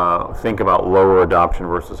think about lower adoption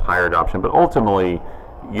versus higher adoption? But ultimately,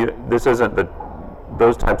 this isn't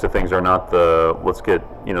those types of things are not let's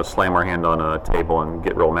slam our hand on a table and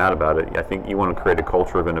get real mad about it. I think you want to create a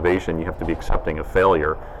culture of innovation. You have to be accepting of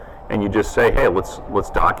failure, and you just say, hey, let's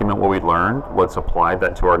document what we learned. Let's apply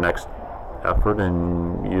that to our next effort,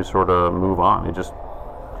 and you sort of move on.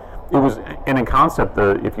 And in concept,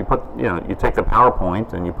 if you put, you take the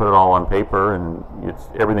PowerPoint and you put it all on paper and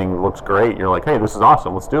everything looks great, you're like, hey, this is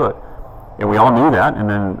awesome, let's do it. And we all knew that, and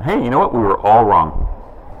then, hey, you know what, we were all wrong.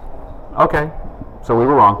 Okay, so we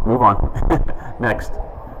were wrong, move on. Next.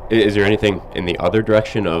 Is there anything in the other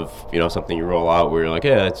direction of, something you roll out where you're like,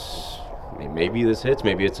 yeah, maybe this hits,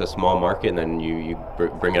 maybe it's a small market, and then you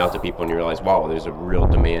bring it out to people and you realize, wow, there's a real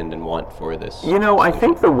demand and want for this. I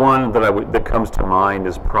think the one that comes to mind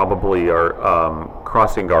is probably our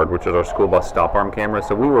Crossing Guard, which is our school bus stop arm camera.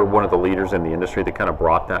 So we were one of the leaders in the industry that kind of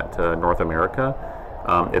brought that to North America.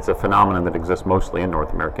 It's a phenomenon that exists mostly in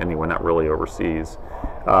North America anyway, not really overseas.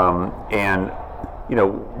 And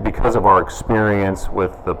because of our experience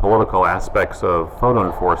with the political aspects of photo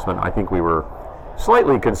enforcement, I think we were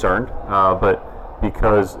slightly concerned, but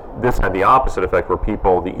because this had the opposite effect where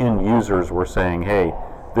people, the end users, were saying, hey,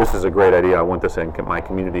 this is a great idea, I want this in my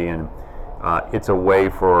community, and it's a way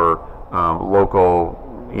for local,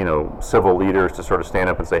 civil leaders to sort of stand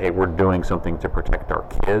up and say, hey, we're doing something to protect our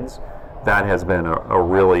kids. That has been a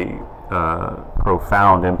really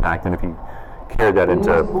profound impact, and if you carried that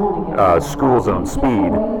into school zone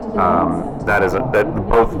speed, that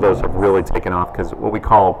both of those have really taken off, because what we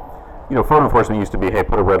call, photo enforcement used to be, hey,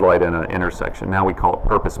 put a red light in an intersection. Now we call it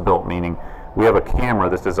purpose-built, meaning we have a camera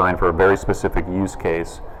that's designed for a very specific use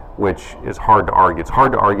case, which is hard to argue. It's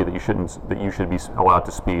hard to argue that you should be allowed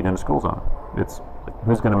to speed in a school zone. It's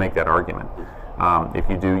who's going to make that argument? If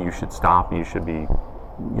you do, you should stop. You should be,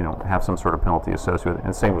 have some sort of penalty associated with it.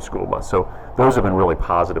 And same with school bus. So those have been really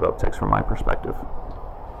positive upticks from my perspective.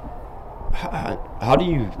 How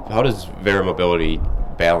does Verra Mobility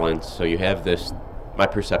balance? So you have this, my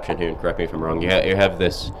perception here, and correct me if I'm wrong, you have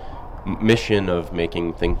this mission of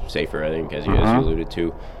making things safer, I think, as you alluded to,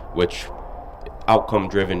 which outcome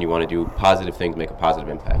driven, you want to do positive things, make a positive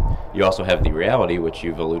impact. You also have the reality, which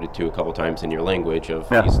you've alluded to a couple times in your language, of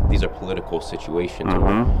these are political situations.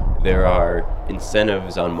 There are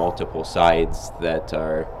incentives on multiple sides that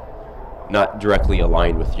are not directly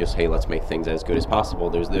aligned with just, hey, let's make things as good as possible.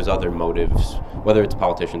 There's other motives, whether it's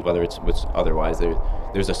politicians, whether it's otherwise.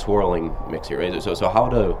 There's a swirling mix here, right? So how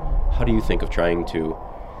do you think of trying to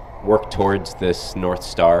work towards this North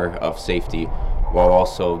Star of safety while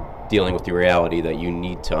also dealing with the reality that you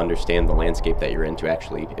need to understand the landscape that you're in to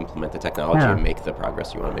actually implement the technology and make the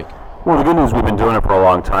progress you want to make? Well, the good news, we've been doing it for a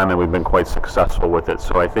long time, and we've been quite successful with it.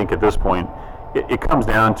 So I think at this point, it comes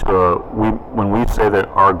down to when we say that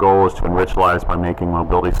our goal is to enrich lives by making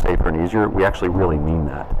mobility safer and easier, we actually really mean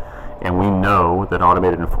that. And we know that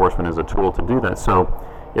automated enforcement is a tool to do that. So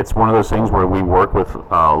it's one of those things where we work with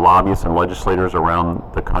lobbyists and legislators around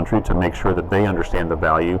the country to make sure that they understand the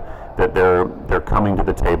value, that they're coming to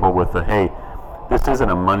the table with the, hey, this isn't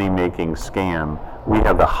a money-making scam. We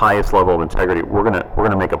have the highest level of integrity. We're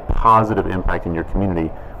gonna make a positive impact in your community.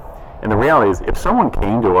 And the reality is, if someone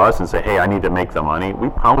came to us and said, hey, I need to make the money, we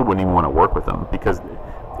probably wouldn't even want to work with them, because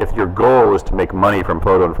if your goal is to make money from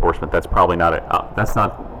photo enforcement, that's probably not that's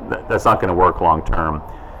not going to work long term.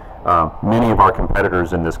 Many of our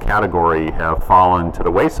competitors in this category have fallen to the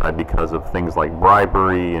wayside because of things like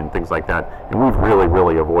bribery and things like that, and we've really,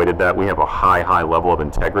 really avoided that. We have a high level of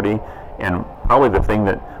integrity, and probably the thing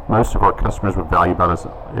that most of our customers would value about us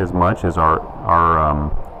as much is our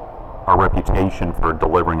reputation for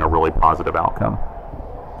delivering a really positive outcome.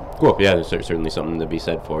 Cool. Yeah, there's certainly something to be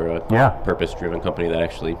said for a purpose-driven company that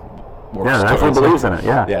actually works. Yeah, that actually believes in it.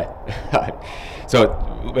 Yeah. So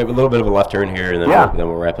we have a little bit of a left turn here, and then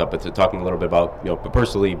we'll wrap up. But talking a little bit about,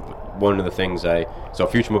 personally, one of the things so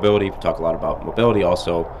future mobility, we talk a lot about mobility.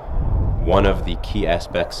 Also, one of the key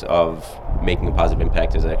aspects of making a positive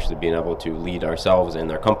impact is actually being able to lead ourselves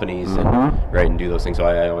and our companies and do those things. So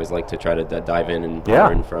I always like to try to dive in and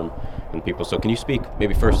learn from people. So can you speak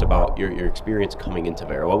maybe first about your experience coming into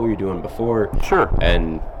Verra? What were you doing before? Sure.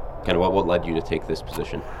 And kind of what led you to take this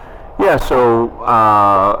position? Yeah, so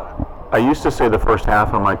I used to say the first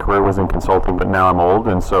half of my career was in consulting, but now I'm old,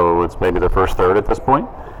 and so it's maybe the first third at this point.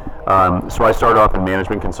 So I started off in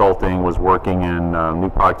management consulting, was working in new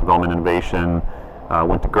product development innovation,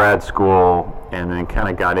 went to grad school, and then kind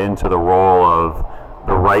of got into the role of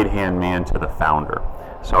the right-hand man to the founder.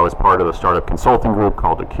 So I was part of a startup consulting group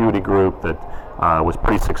called Acuity Group that was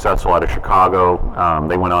pretty successful out of Chicago.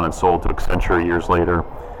 They went on and sold to Accenture years later.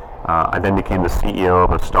 I then became the CEO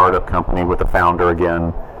of a startup company with a founder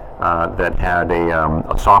again that had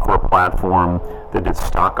a software platform that did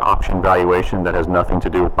stock option valuation that has nothing to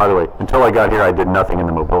do with, by the way, until I got here, I did nothing in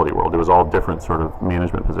the mobility world. It was all different sort of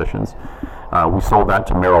management positions. We sold that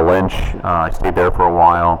to Merrill Lynch. I stayed there for a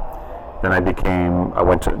while. Then I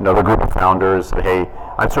went to another group of founders, said, hey,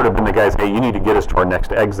 I've sort of been the guys, hey, you need to get us to our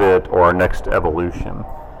next exit or our next evolution.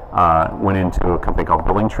 Went into a company called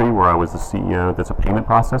BillingTree, where I was the CEO that's a payment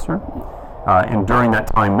processor. And during that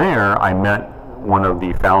time there, I met one of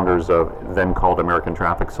the founders of then called American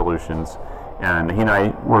Traffic Solutions. And he and I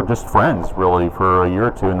were just friends, really, for a year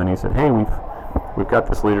or two. And then he said, hey, we've got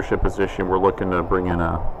this leadership position. We're looking to bring in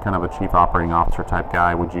a kind of a chief operating officer type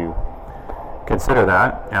guy. Would you consider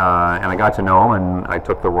that? And I got to know him, and I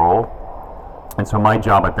took the role. And so my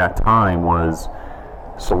job at that time was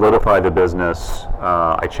solidify the business.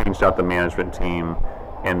 I changed out the management team,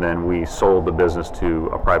 and then we sold the business to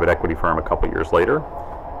a private equity firm a couple years later.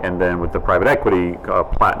 And then with the private equity,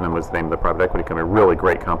 Platinum was the name of the private equity company, really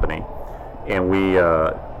great company. And we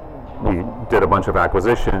did a bunch of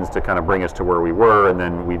acquisitions to kind of bring us to where we were, and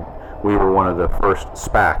then we were one of the first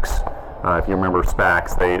SPACs If you remember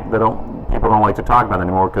SPACs, people don't like to talk about it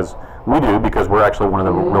anymore because we do, because we're actually one of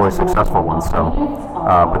the really successful ones. So,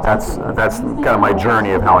 but that's kind of my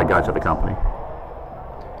journey of how I got to the company.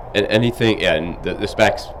 And anything, and the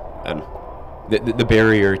SPACs, the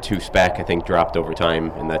barrier to SPAC, I think, dropped over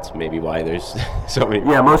time, and that's maybe why there's so many.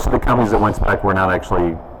 Yeah, most of the companies that went SPAC were not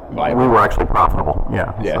actually viable. We were actually profitable.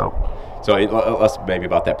 Yeah. So less maybe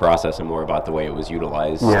about that process and more about the way it was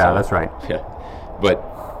utilized. Yeah, so, that's right. Yeah,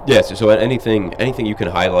 but yes. So anything you can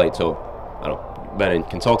highlight. So I don't know, been in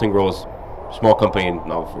consulting roles, small company,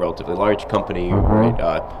 now relatively large company,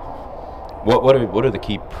 right? What are the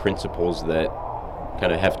key principles that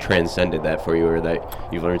kind of have transcended that for you, or that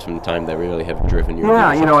you've learned from the time that really have driven your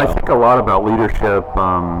leadership I style? think a lot about leadership.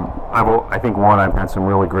 I think I've had some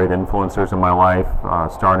really great influencers in my life,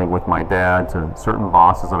 starting with my dad to certain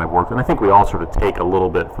bosses that I've worked with. And I think we all sort of take a little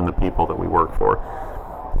bit from the people that we work for.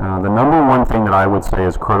 The number one thing that I would say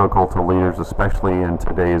is critical to leaders, especially in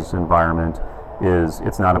today's environment, is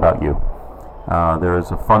it's not about you. There is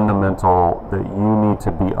a fundamental that you need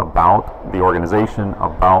to be about the organization,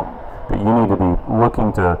 that you need to be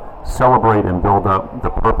looking to celebrate and build up the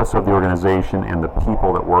purpose of the organization and the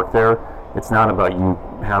people that work there. It's not about you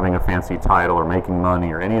having a fancy title or making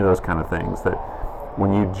money or any of those kind of things. That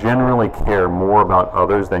when you generally care more about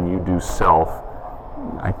others than you do self,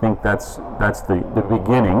 I think that's the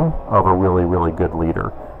beginning of a really, really good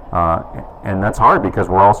leader. And that's hard because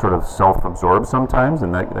we're all sort of self-absorbed sometimes,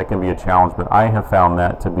 and that can be a challenge. But I have found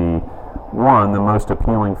that to be, one, the most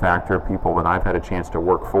appealing factor of people that I've had a chance to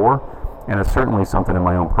work for. And it's certainly something in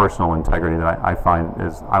my own personal integrity that I find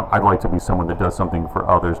is I'd like to be someone that does something for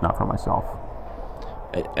others, not for myself.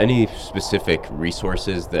 Any specific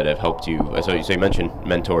resources that have helped you? So you mentioned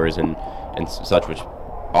mentors and such, which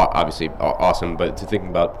obviously awesome. But to think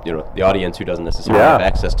about the audience who doesn't necessarily have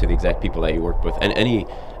access to the exact people that you work with, and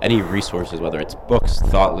any resources, whether it's books,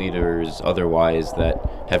 thought leaders, otherwise, that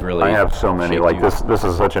have really. I have so many. Like you. This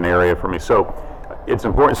is such an area for me. So it's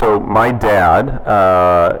important. So my dad,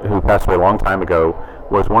 who passed away a long time ago,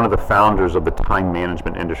 was one of the founders of the time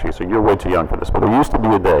management industry. So you're way too young for this, but there used to be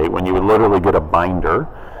a day when you would literally get a binder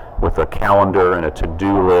with a calendar and a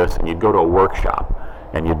to-do list, and you'd go to a workshop,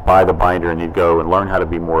 and you'd buy the binder, and you'd go and learn how to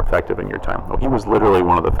be more effective in your time. Well, he was literally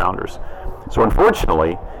one of the founders. So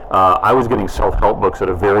unfortunately, I was getting self-help books at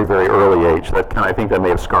a very, very early age. I think that may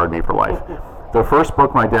have scarred me for life. The first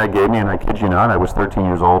book my dad gave me, and I kid you not, I was 13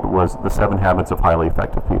 years old, was The 7 Habits of Highly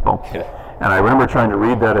Effective People. And I remember trying to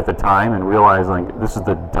read that at the time and realizing this is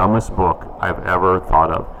the dumbest book I've ever thought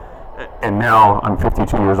of. And now I'm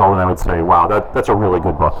 52 years old, and I would say, wow, that's a really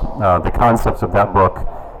good book. The concepts of that book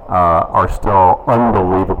are still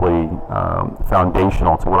unbelievably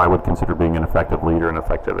foundational to what I would consider being an effective leader and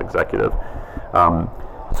effective executive.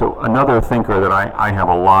 So another thinker that I have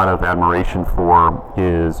a lot of admiration for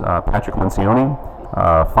is Patrick Lencioni.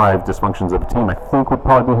 5 Dysfunctions of a Team, I think, would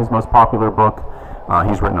probably be his most popular book.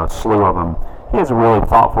 He's written a slew of them. He has a really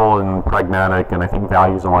thoughtful and pragmatic and I think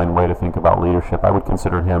values-aligned way to think about leadership. I would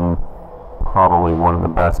consider him probably one of the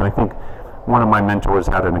best. And I think one of my mentors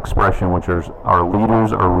had an expression which is, our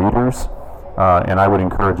leaders are readers. And I would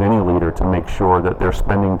encourage any leader to make sure that they're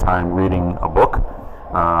spending time reading a book.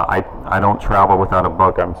 I don't travel without a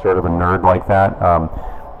book. I'm sort of a nerd like that.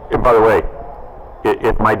 And by the way,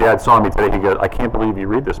 if my dad saw me today, he'd go, I can't believe you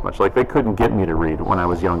read this much. Like, they couldn't get me to read when I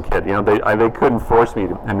was a young kid. They couldn't force me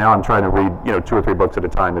to, and now I'm trying to read 2 or 3 books at a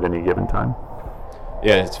time at any given time.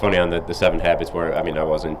 Yeah, it's funny on the 7 Habits where, I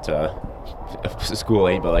wasn't school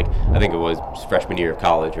age, but I think it was freshman year of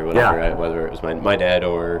college or whatever, whether it was my dad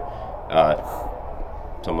or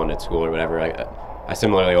someone at school or whatever. I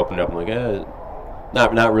similarly opened it up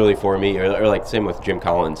and not really for me, or same with Jim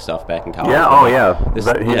Collins stuff back in college. Yeah, he's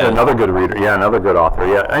another good reader. Yeah, another good author.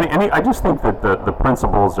 Yeah, and I just think that the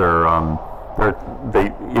principles are,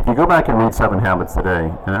 if you go back and read 7 Habits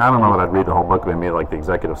today, and I don't know that I'd read the whole book, but maybe the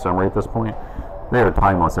executive summary at this point, they are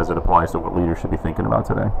timeless as it applies to what leaders should be thinking about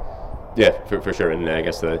today. Yeah, for sure. And I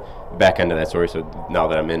guess the back end of that story, so now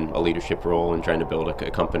that I'm in a leadership role and trying to build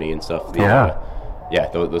a company and stuff,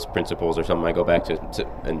 those principles are something I go back to.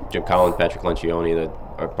 And Jim Collins, Patrick Lencioni, that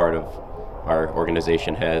are part of our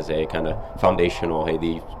organization, has a kind of foundational,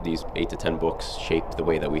 these 8 to 10 books shape the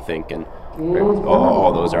way that we think, and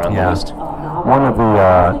all those are on the list. One of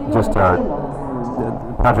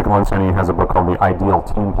Patrick Lencioni has a book called The Ideal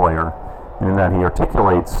Team Player, and in that he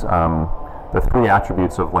articulates the 3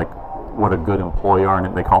 attributes of what a good employee are,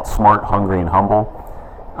 and they call it smart, hungry, and humble.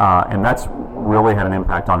 And that's really had an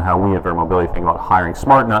impact on how we at Vera Mobility think about hiring.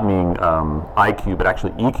 Smart not meaning IQ, but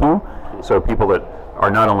actually EQ. So people that are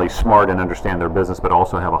not only smart and understand their business, but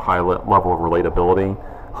also have a high level of relatability.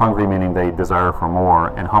 hungry meaning they desire for more,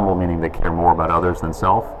 and humble meaning they care more about others than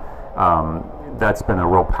self. That's been a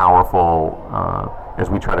real powerful, as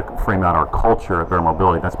we try to frame out our culture at Vera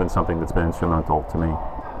Mobility, that's been something that's been instrumental to me.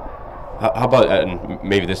 How about, and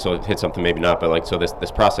maybe this will hit something, maybe not, but like, so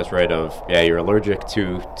this process, right, of, you're allergic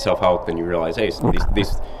to self-help, then you realize, hey, so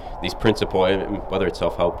these principles, whether it's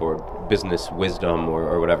self-help or business wisdom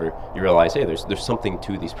or whatever, you realize, hey, there's something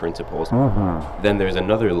to these principles. Mm-hmm. Then there's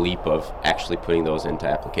another leap of actually putting those into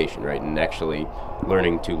application, right, and actually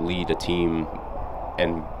learning to lead a team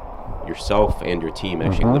and yourself and your team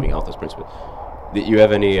actually living out those principles. Do you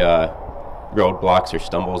have any roadblocks or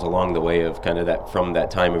stumbles along the way of kind of that, from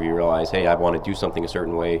that time of you realize, hey, I want to do something a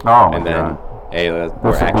certain way, and then, hey, we're actually doing it?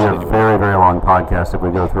 This would be a very, very long podcast if we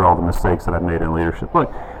go through all the mistakes that I've made in leadership.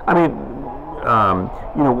 Look, I mean,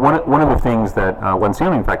 one of the things that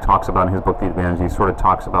Lencioni, in fact, talks about in his book, The Advantage, he sort of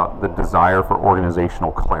talks about the desire for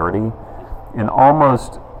organizational clarity, and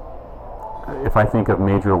almost, if I think of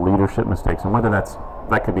major leadership mistakes, and whether that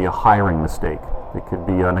could be a hiring mistake, it could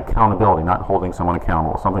be an accountability, not holding someone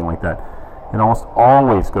accountable, something like that. It almost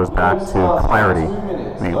always goes back to clarity.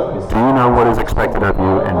 I mean, do you know what is expected of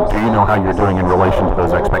you, and do you know how you're doing in relation to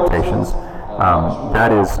those expectations?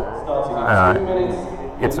 That is,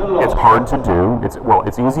 it's hard to do.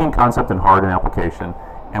 It's easy in concept and hard in application.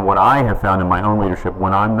 And what I have found in my own leadership,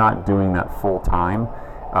 when I'm not doing that full time,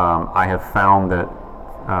 I have found that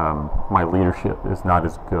my leadership is not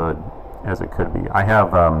as good as it could be. I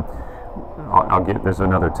have. There's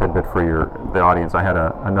another tidbit for the audience. I had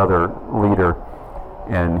another leader,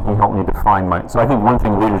 and he helped me define so I think one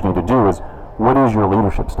thing leaders need to do is, what is your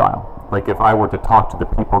leadership style? Like, if I were to talk to the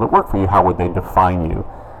people that work for you, how would they define you?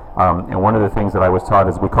 And one of the things that I was taught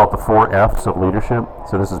is, we call it the 4 F's of leadership.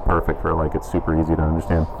 So this is perfect for, like, it's super easy to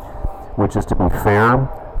understand, which is to be fair,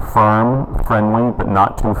 firm, friendly, but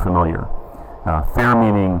not too familiar. Fair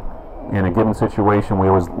meaning, in a given situation, we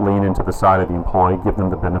always lean into the side of the employee, give them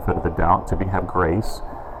the benefit of the doubt, have grace.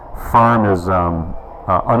 Firm is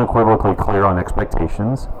unequivocally clear on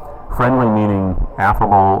expectations. Friendly meaning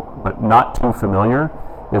affable, but not too familiar,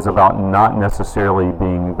 is about not necessarily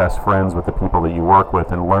being best friends with the people that you work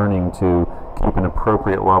with, and learning to keep an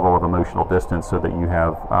appropriate level of emotional distance so that you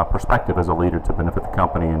have perspective as a leader to benefit the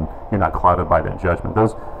company, and you're not clouded by that judgment.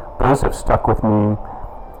 Those have stuck with me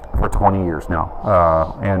for 20 years now,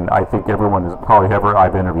 and I think everyone is probably ever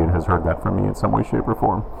I've interviewed has heard that from me in some way, shape, or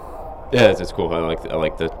form. Yeah, that's cool. I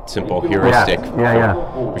like the simple heuristic. Yeah.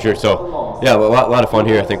 For sure. So, yeah, a lot of fun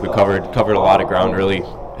here. I think we covered a lot of ground. Really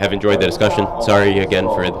have enjoyed the discussion. Sorry again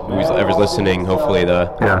for whoever's listening. Hopefully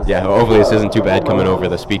hopefully this isn't too bad coming over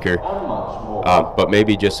the speaker. But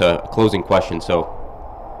maybe just a closing question. So,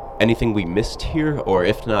 anything we missed here, or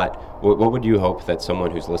if not, what would you hope that someone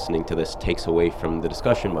who's listening to this takes away from the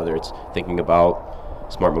discussion, whether it's thinking about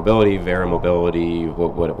smart mobility, Vera Mobility,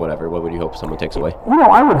 whatever? What would you hope someone takes away?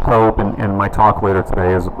 I would hope, and my talk later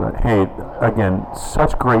today is, hey, again,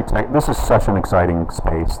 such great tech. This is such an exciting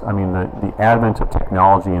space. I mean, the advent of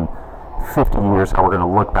technology in 50 years, how we're going to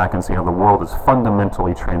look back and see how the world is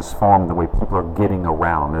fundamentally transformed, the way people are getting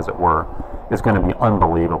around, as it were, is going to be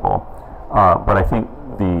unbelievable. But I think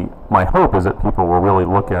my hope is that people will really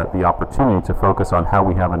look at the opportunity to focus on how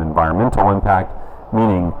we have an environmental impact,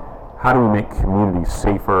 meaning how do we make communities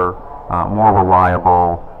safer, more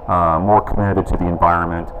reliable, more committed to the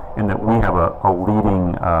environment, and that we have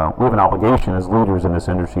we have an obligation as leaders in this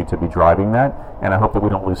industry to be driving that, and I hope that we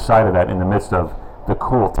don't lose sight of that in the midst of the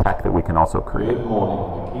cool tech that we can also create. Good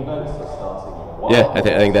morning. The keynotes are starting. Yeah, I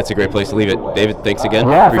think that's a great place to leave it. David, thanks again.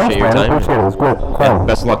 Yeah, appreciate your time. I appreciate it. It was good. Yeah,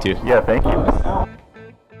 best of luck to you. Yeah, thank you.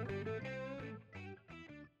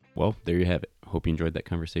 Well, there you have it. Hope you enjoyed that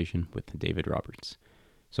conversation with David Roberts.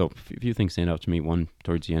 So a few things stand out to me. One,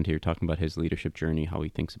 towards the end here, talking about his leadership journey, how he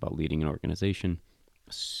thinks about leading an organization.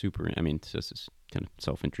 This is kind of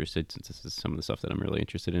self-interested, since this is some of the stuff that I'm really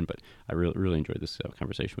interested in, but I really enjoyed this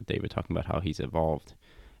conversation with David, talking about how he's evolved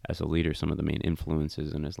as a leader, some of the main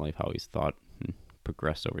influences in his life, how he's thought and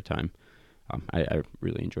progressed over time. I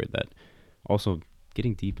really enjoyed that. Also,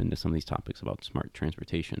 getting deep into some of these topics about smart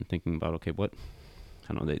transportation, thinking about, okay,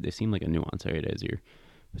 they seem like a nuance area as you're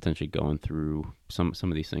potentially going through some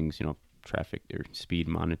of these things, traffic or speed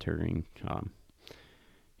monitoring,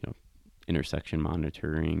 intersection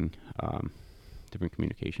monitoring, different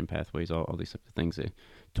communication pathways, all these types of things,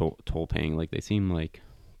 toll paying, like they seem like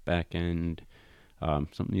back end,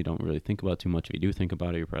 something you don't really think about too much. If you do think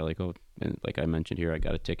about it, you're probably like, oh, and like I mentioned here, I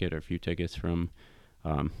got a ticket or a few tickets from,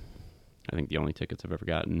 I think the only tickets I've ever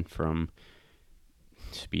gotten from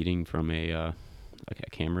speeding from a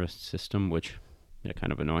camera system, which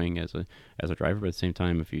kind of annoying as a driver, but at the same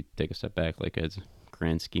time, if you take a step back, like as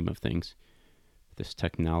grand scheme of things, this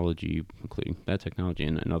technology, including that technology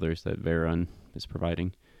and others that Verra is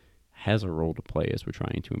providing, has a role to play as we're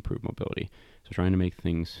trying to improve mobility. So trying to make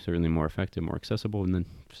things certainly more effective, more accessible, and then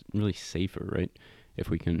really safer, right? If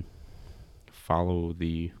we can follow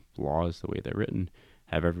the laws the way they're written,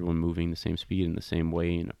 have everyone moving the same speed in the same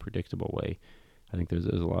way in a predictable way, I think there's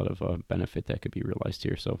a lot of benefit that could be realized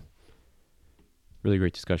here. So really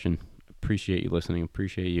great discussion. Appreciate you listening.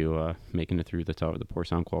 Appreciate you making it through the poor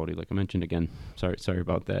sound quality. Like I mentioned again, sorry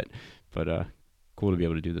about that, but cool to be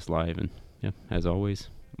able to do this live. And yeah, as always,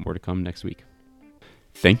 more to come next week.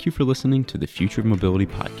 Thank you for listening to the Future of Mobility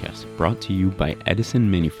podcast, brought to you by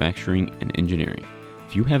Edison Manufacturing and Engineering.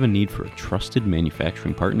 If you have a need for a trusted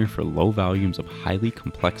manufacturing partner for low volumes of highly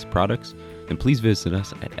complex products, then please visit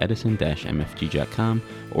us at edison-mfg.com,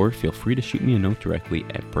 or feel free to shoot me a note directly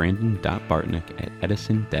at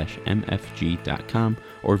brandon.bartnick@edison-mfg.com,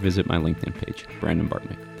 or visit my LinkedIn page, Brandon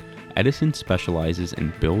Bartnick. Edison specializes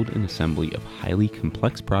in build and assembly of highly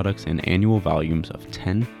complex products and annual volumes of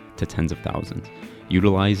 10 to tens of thousands,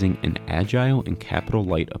 utilizing an agile and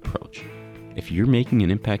capital-light approach. If you're making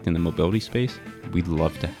an impact in the mobility space, we'd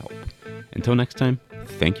love to help. Until next time,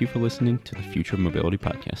 thank you for listening to the Future of Mobility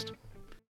podcast.